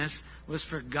wickedness was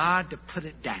for God to put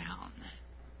it down.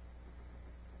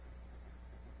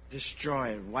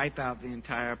 Destroy it, wipe out the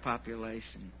entire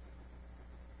population.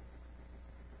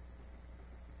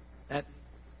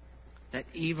 That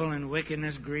evil and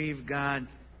wickedness grieved God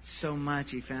so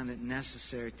much he found it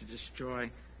necessary to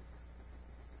destroy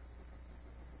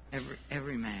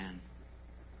every man,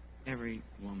 every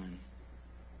woman,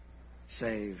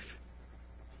 save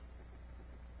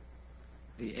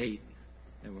the 8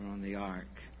 that were on the ark.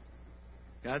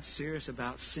 God's serious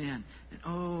about sin.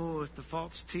 And if the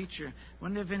false teacher, I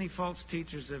wonder if any false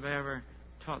teachers have ever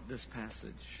taught this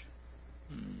passage.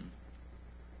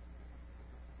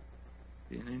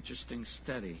 Be an interesting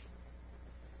study.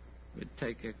 We'd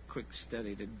take a quick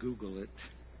study to Google it.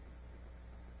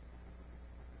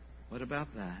 What about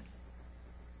that?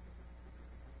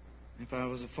 If I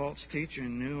was a false teacher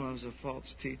and knew I was a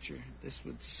false teacher, this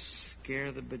would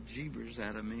scare the bejeebers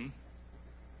out of me.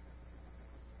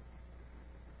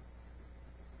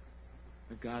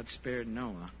 But God spared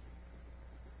Noah.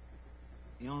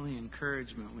 The only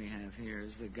encouragement we have here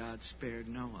is that God spared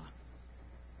Noah.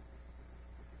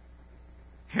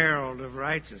 Herald of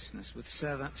righteousness with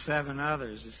seven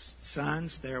others, his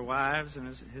sons, their wives,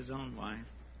 and his own wife.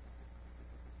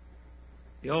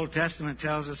 The Old Testament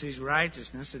tells us he's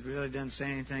righteousness. It really doesn't say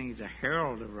anything. He's a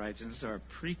herald of righteousness or a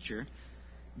preacher.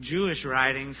 Jewish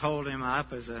writings hold him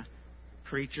up as a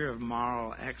preacher of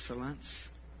moral excellence.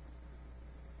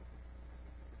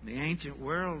 The ancient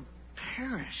world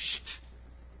perished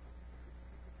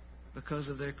because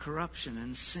of their corruption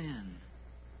and sin.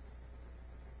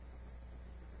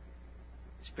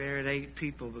 Spared 8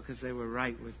 people because they were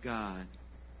right with God.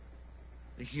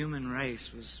 The human race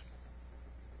was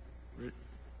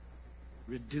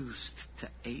reduced to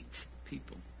 8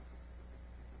 people.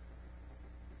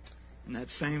 And that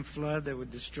same flood that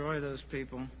would destroy those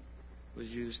people was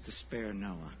used to spare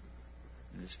Noah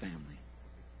and his family.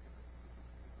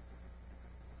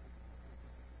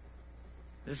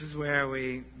 This is where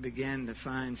we begin to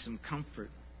find some comfort.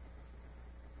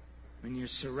 When you're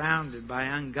surrounded by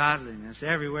ungodliness,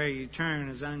 everywhere you turn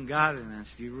is ungodliness,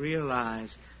 you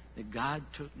realize that God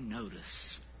took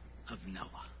notice of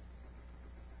Noah.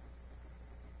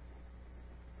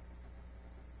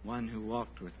 One who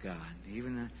walked with God,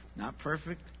 even not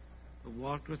perfect, but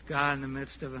walked with God in the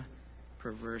midst of a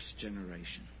perverse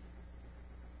generation.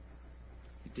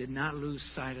 He did not lose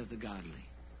sight of the godly.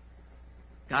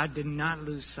 God did not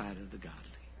lose sight of the godly.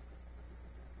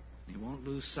 He won't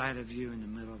lose sight of you in the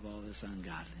middle of all this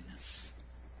ungodliness.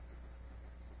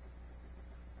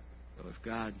 So if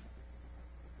God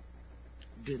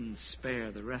didn't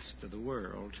spare the rest of the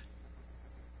world,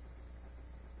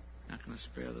 He's not going to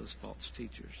spare those false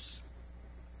teachers.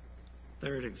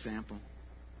 Third example,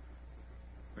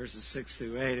 verses 6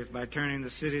 through 8. If by turning the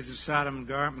cities of Sodom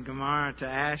and Gomorrah to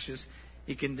ashes,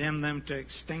 He condemned them to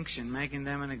extinction, making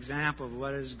them an example of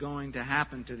what is going to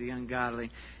happen to the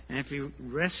ungodly. And if He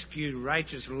rescued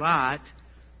righteous Lot,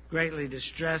 greatly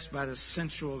distressed by the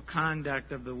sensual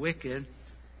conduct of the wicked,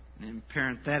 and then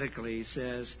parenthetically he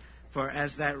says, for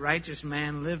as that righteous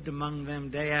man lived among them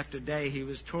day after day, he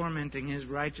was tormenting his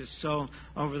righteous soul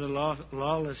over the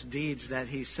lawless deeds that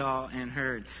he saw and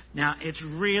heard. Now, it's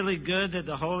really good that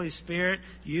the Holy Spirit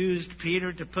used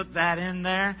Peter to put that in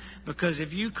there, because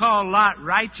if you call Lot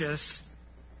righteous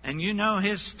and you know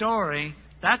his story,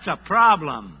 that's a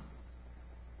problem.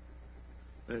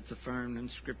 But it's affirmed in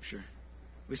Scripture.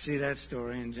 We see that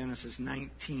story in Genesis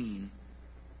 19.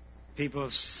 People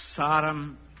of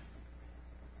Sodom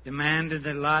demanded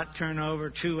that Lot turn over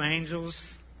 2 angels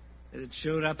that had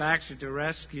showed up actually to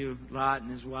rescue Lot and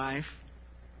his wife.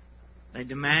 They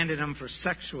demanded them for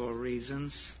sexual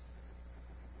reasons.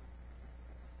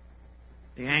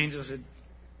 The angels had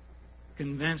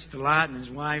convinced Lot and his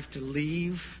wife to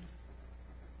leave.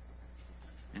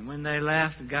 And when they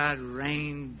left, God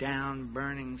rained down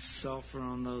burning sulfur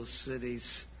on those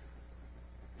cities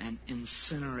and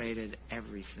incinerated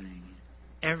everything.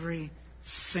 Every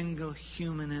single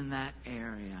human in that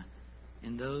area,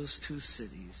 in those 2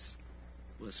 cities,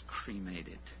 was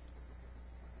cremated.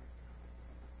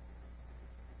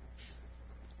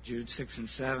 Jude 6 and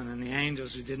 7. And the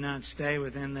angels who did not stay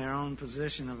within their own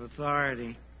position of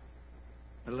authority,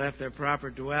 but left their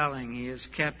proper dwelling, He has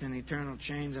kept in eternal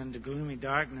chains under gloomy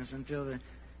darkness until the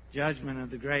judgment of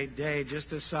the great day,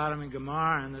 just as Sodom and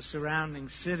Gomorrah and the surrounding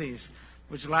cities,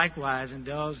 which likewise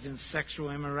indulged in sexual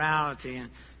immorality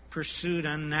and pursued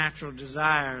unnatural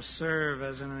desires, serve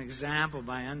as an example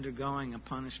by undergoing a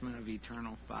punishment of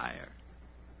eternal fire.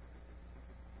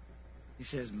 He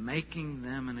says, making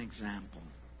them an example.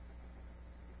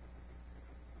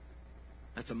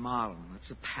 That's a model.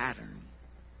 That's a pattern.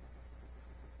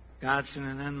 God sent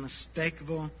an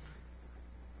unmistakable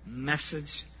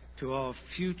message to all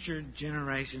future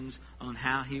generations on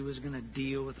how He was going to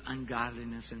deal with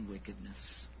ungodliness and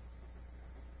wickedness.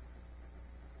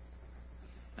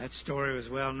 That story was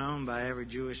well known by every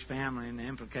Jewish family, and the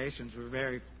implications were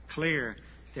very clear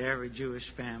to every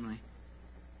Jewish family.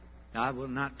 God will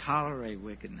not tolerate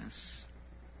wickedness.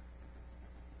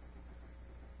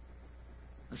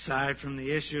 Aside from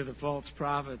the issue of the false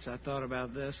prophets, I thought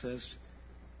about this as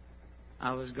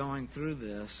I was going through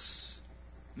this.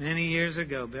 Many years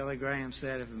ago, Billy Graham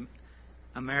said if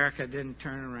America didn't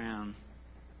turn around,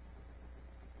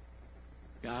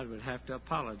 God would have to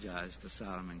apologize to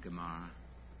Sodom and Gomorrah.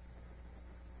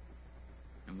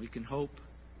 And we can hope,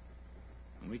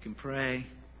 and we can pray,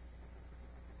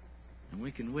 and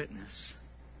we can witness.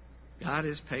 God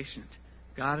is patient.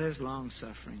 God is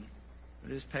long-suffering.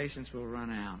 But His patience will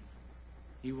run out.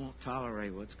 He won't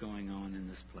tolerate what's going on in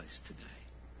this place today.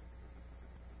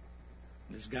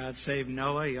 As God saved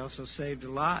Noah, He also saved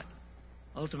Lot.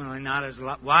 Ultimately not his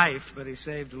wife, but He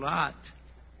saved Lot.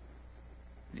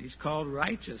 He's called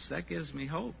righteous. That gives me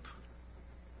hope.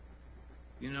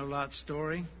 You know Lot's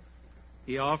story?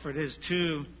 He offered his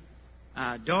two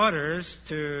daughters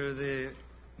to the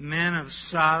men of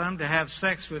Sodom to have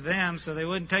sex with them so they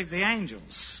wouldn't take the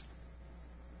angels.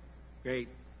 Great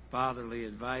fatherly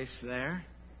advice there.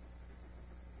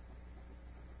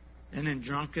 And in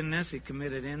drunkenness, he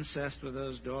committed incest with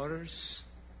those daughters.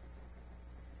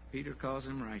 Peter calls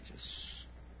him righteous.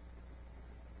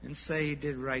 Didn't say he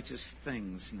did righteous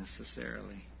things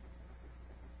necessarily.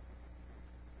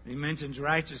 He mentions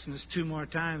righteousness 2 more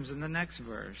times in the next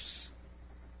verse.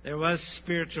 There was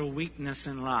spiritual weakness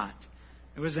in Lot.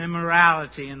 There was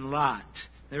immorality in Lot.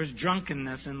 There was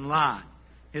drunkenness in Lot.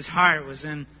 His heart was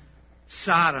in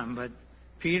Sodom, but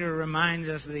Peter reminds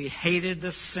us that he hated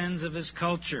the sins of his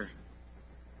culture.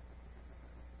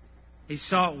 He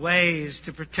sought ways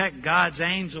to protect God's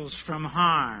angels from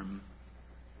harm.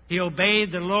 He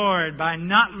obeyed the Lord by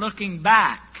not looking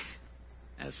back,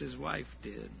 as his wife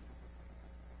did.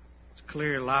 It's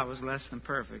clear Lot was less than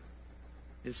perfect.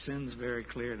 His sin's very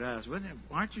clear to us.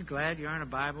 Aren't you glad you aren't a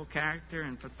Bible character?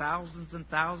 And for thousands and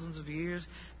thousands of years,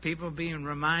 people being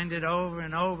reminded over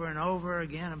and over and over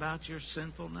again about your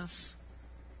sinfulness.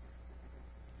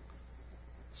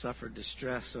 Suffered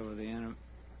distress over the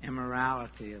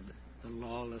immorality of the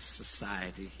lawless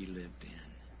society he lived in.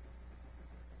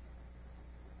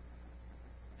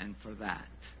 And for that,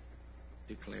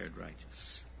 declared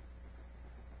righteous.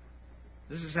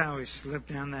 This is how we slip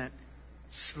down that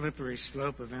slippery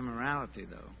slope of immorality,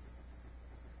 though.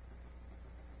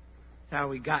 It's how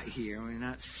we got here. We're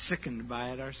not sickened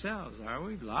by it ourselves, are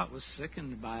we? Lot was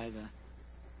sickened by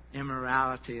the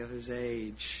immorality of his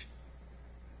age.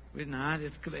 We're not.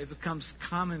 It becomes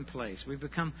commonplace. We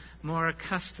become more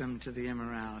accustomed to the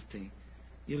immorality.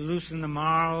 You loosen the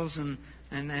morals, and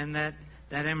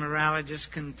that immorality just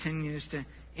continues to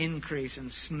increase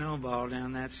and snowball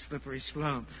down that slippery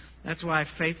slope. That's why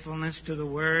faithfulness to the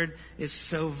Word is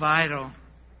so vital.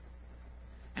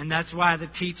 And that's why the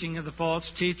teaching of the false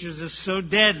teachers is so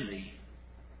deadly.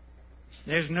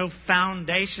 There's no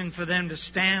foundation for them to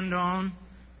stand on.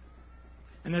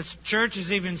 And the church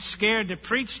is even scared to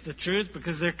preach the truth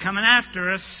because they're coming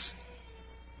after us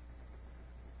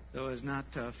so as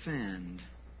not to offend.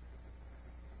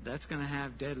 That's going to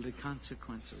have deadly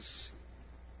consequences.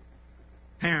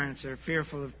 Parents are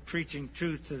fearful of preaching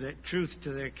truth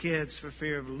to their kids for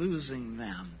fear of losing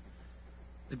them.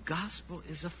 The gospel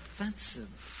is offensive.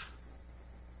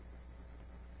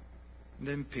 And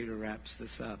then Peter wraps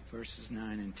this up, verses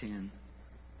 9 and 10.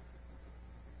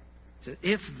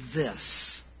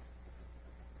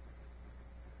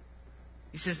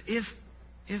 He says,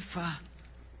 if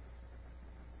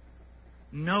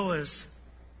Noah's,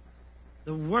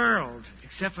 the world,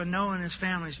 except for Noah and his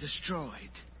family, is destroyed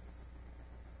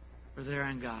for their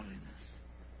ungodliness.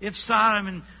 If Sodom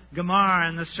and Gomorrah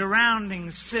and the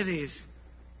surrounding cities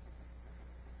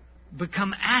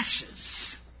become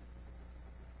ashes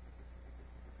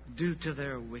due to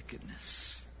their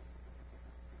wickedness.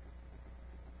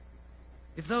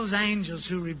 If those angels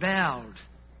who rebelled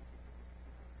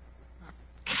are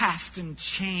cast in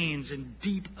chains in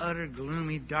deep, utter,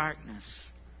 gloomy darkness,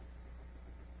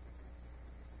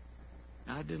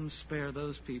 God didn't spare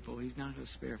those people. He's not going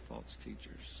to spare false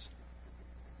teachers.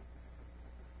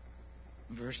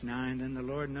 Verse 9, then the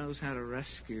Lord knows how to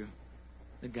rescue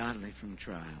the godly from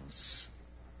trials,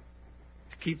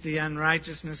 to keep the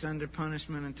unrighteousness under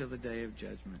punishment until the day of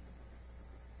judgment,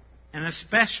 and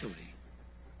especially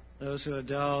those who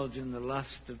indulge in the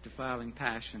lust of defiling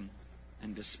passion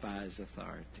and despise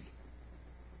authority.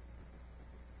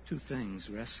 2 things: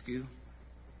 rescue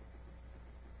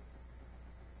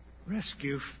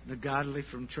the godly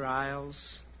from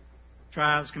trials.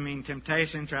 Trials can mean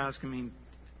temptation. Trials can mean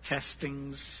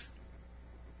testings.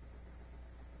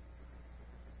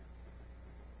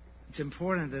 It's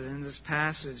important that in this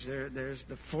passage there's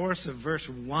the force of verse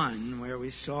 1, where we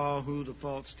saw who the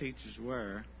false teachers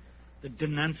were, the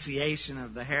denunciation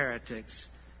of the heretics,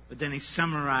 but then he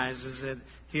summarizes it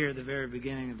here at the very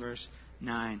beginning of verse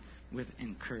 9 with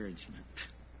encouragement.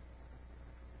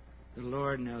 The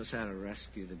Lord knows how to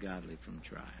rescue the godly from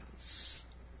trials.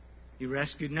 He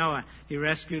rescued Noah. He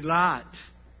rescued Lot.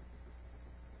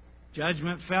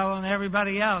 Judgment fell on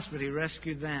everybody else, but he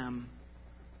rescued them.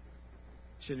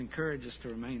 It should encourage us to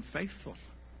remain faithful.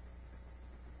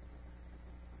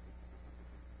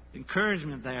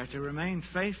 Encouragement there to remain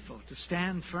faithful, to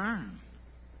stand firm.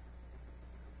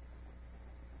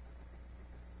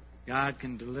 God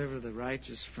can deliver the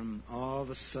righteous from all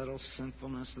the subtle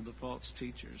sinfulness of the false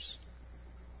teachers.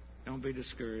 Don't be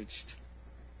discouraged.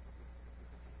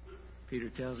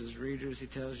 Peter tells his readers, he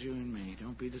tells you and me,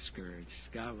 don't be discouraged.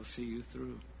 God will see you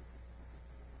through.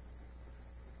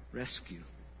 Rescue.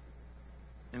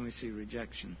 Then we see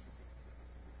rejection.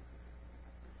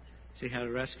 See how to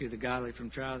rescue the godly from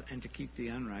trial and to keep the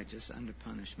unrighteous under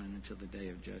punishment until the day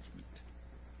of judgment.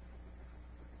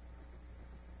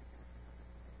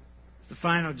 The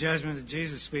final judgment that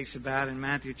Jesus speaks about in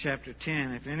Matthew chapter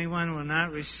 10. If anyone will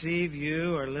not receive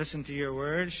you or listen to your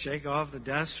words, shake off the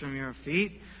dust from your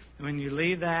feet when you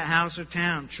leave that house or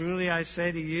town. Truly I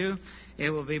say to you, it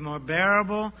will be more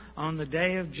bearable on the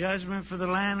day of judgment for the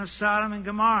land of Sodom and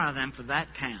Gomorrah than for that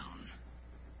town.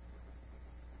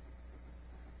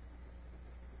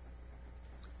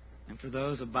 And for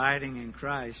those abiding in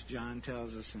Christ, John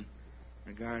tells us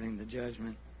regarding the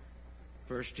judgment,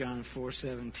 1 John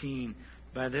 4:17,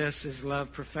 by this is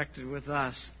love perfected with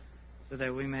us, so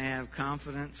that we may have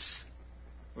confidence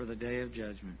for the day of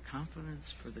judgment.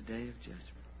 Confidence for the day of judgment.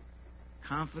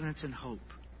 Confidence and hope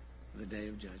for the day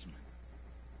of judgment.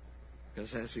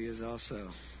 Because as He is also,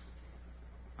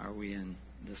 are we in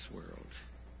this world.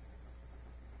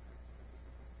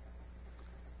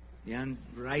 The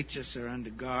unrighteous are under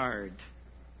guard.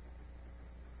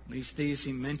 At least these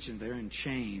He mentioned, they're in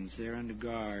chains, they're under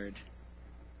guard.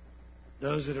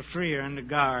 Those that are free are under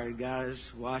guard. God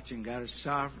is watching. God is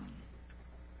sovereign.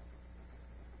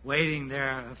 Waiting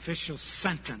their official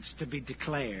sentence to be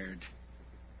declared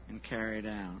and carried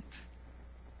out.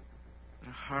 What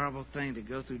a horrible thing to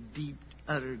go through deep,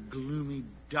 utter, gloomy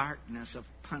darkness of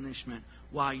punishment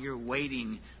while you're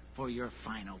waiting for your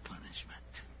final punishment.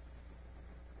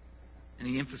 And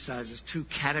he emphasizes two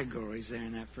categories there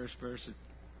in that first verse of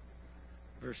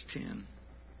verse 10.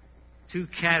 Two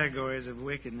categories of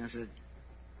wickedness that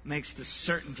makes the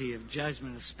certainty of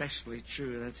judgment especially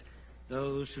true. That's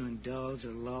those who indulge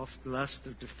a lust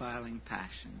of defiling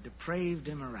passion, depraved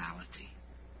immorality.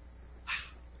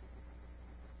 Wow.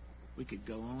 We could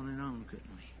go on and on, couldn't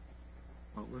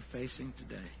we? What we're facing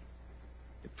today.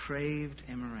 Depraved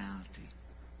immorality.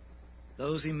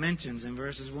 Those he mentions in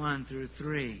verses 1 through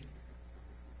 3.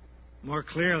 More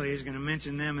clearly, he's going to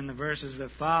mention them in the verses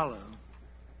that follow.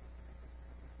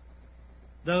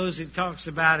 Those he talks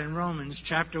about in Romans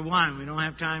chapter 1. We don't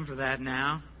have time for that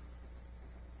now.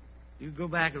 You go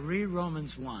back and read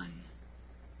Romans 1.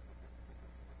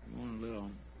 You want a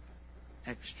little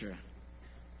extra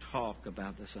talk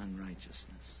about this unrighteousness.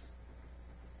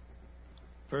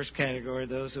 First category,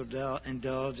 those who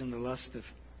indulge in the lust of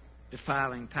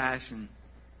defiling passion.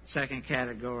 Second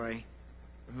category,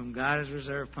 for whom God has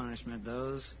reserved punishment,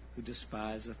 those who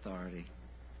despise authority.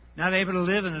 Not able to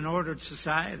live in an ordered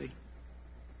society.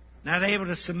 Not able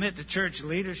to submit to church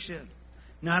leadership.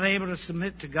 Not able to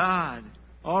submit to God.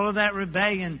 All of that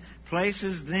rebellion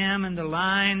places them in the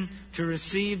line to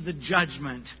receive the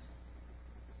judgment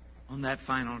on that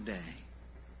final day.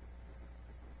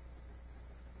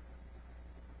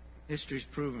 History's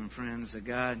proven, friends, that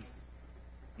God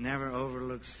never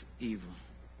overlooks evil.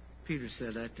 Peter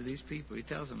said that to these people. He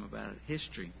tells them about it.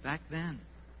 History. Back then,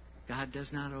 God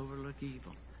does not overlook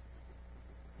evil.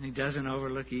 And He doesn't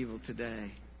overlook evil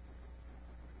today.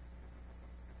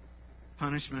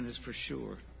 Punishment is for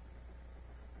sure.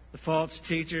 The false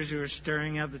teachers who are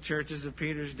stirring up the churches of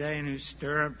Peter's day and who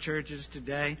stir up churches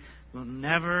today will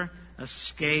never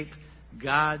escape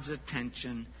God's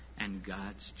attention and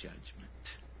God's judgment.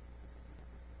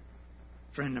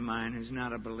 A friend of mine who's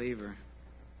not a believer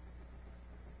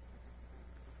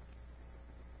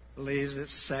believes that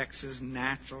sex is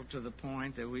natural to the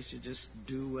point that we should just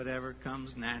do whatever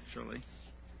comes naturally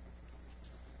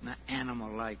in an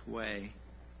animal-like way.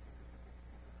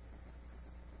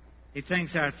 He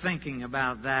thinks our thinking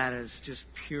about that is just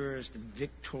purest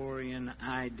Victorian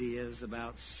ideas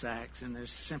about sex, and they're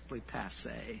simply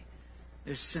passé.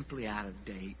 They're simply out of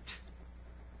date.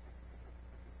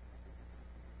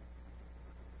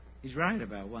 He's right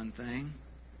about one thing.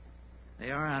 They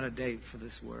are out of date for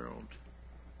this world.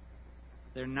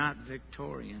 They're not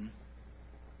Victorian.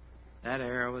 That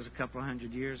era was a couple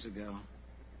hundred years ago.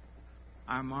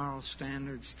 Our moral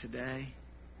standards today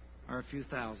are a few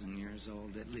thousand years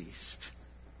old at least.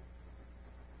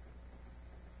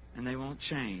 And they won't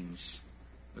change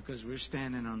because we're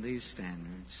standing on these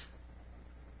standards.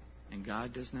 And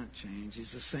God does not change.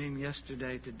 He's the same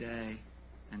yesterday, today,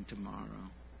 and tomorrow.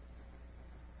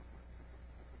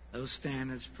 Those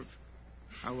standards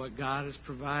are what God has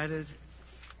provided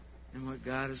and what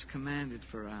God has commanded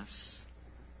for us.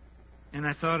 And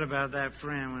I thought about that,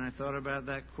 friend, when I thought about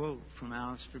that quote from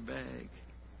Alistair Begg.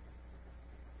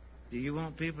 Do you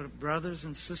want people, brothers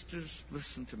and sisters,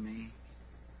 listen to me.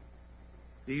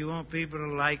 Do you want people to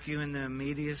like you in the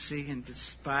immediacy and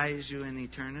despise you in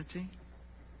eternity?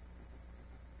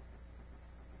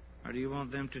 Or do you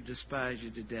want them to despise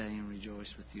you today and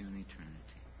rejoice with you in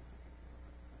eternity?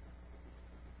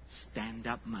 Stand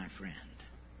up, my friend.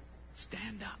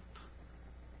 Stand up.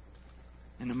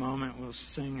 In a moment, we'll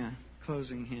sing a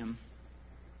closing hymn.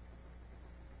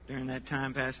 During that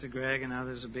time, Pastor Greg and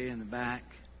others will be in the back.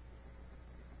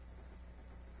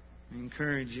 I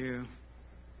encourage you,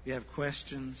 if you have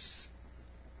questions,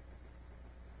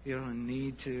 feel a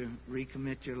need to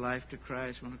recommit your life to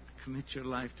Christ, want to commit your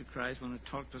life to Christ, want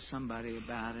to talk to somebody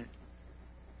about it,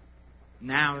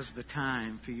 now is the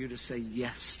time for you to say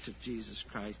yes to Jesus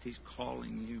Christ. He's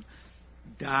calling you.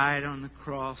 Died on the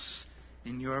cross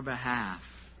in your behalf.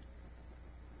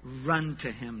 Run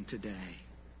to Him today.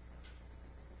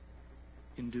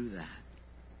 You can do that.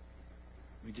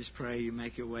 We just pray you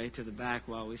make your way to the back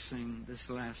while we sing this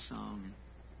last song. And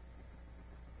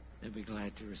they'll be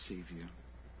glad to receive you.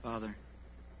 Father,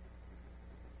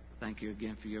 thank you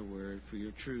again for your word, for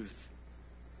your truth.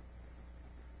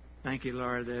 Thank you,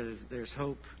 Lord, that there's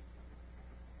hope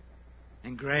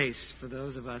and grace for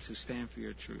those of us who stand for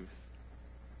your truth.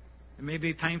 There may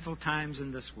be painful times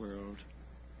in this world,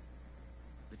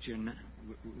 but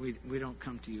we don't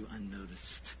come to you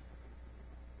unnoticed.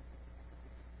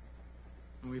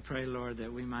 And we pray, Lord,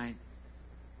 that we might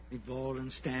be bold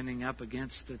in standing up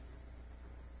against the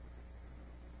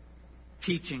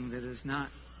teaching that is not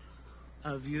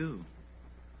of you.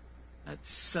 That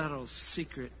subtle,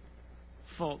 secret,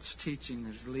 false teaching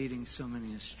that is leading so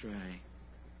many astray.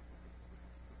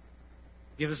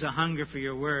 Give us a hunger for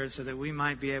your word so that we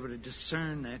might be able to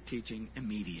discern that teaching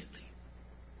immediately.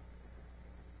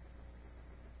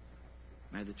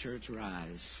 May the church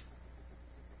rise,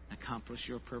 accomplish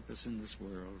your purpose in this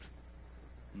world.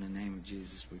 In the name of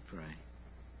Jesus we pray.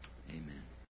 Amen.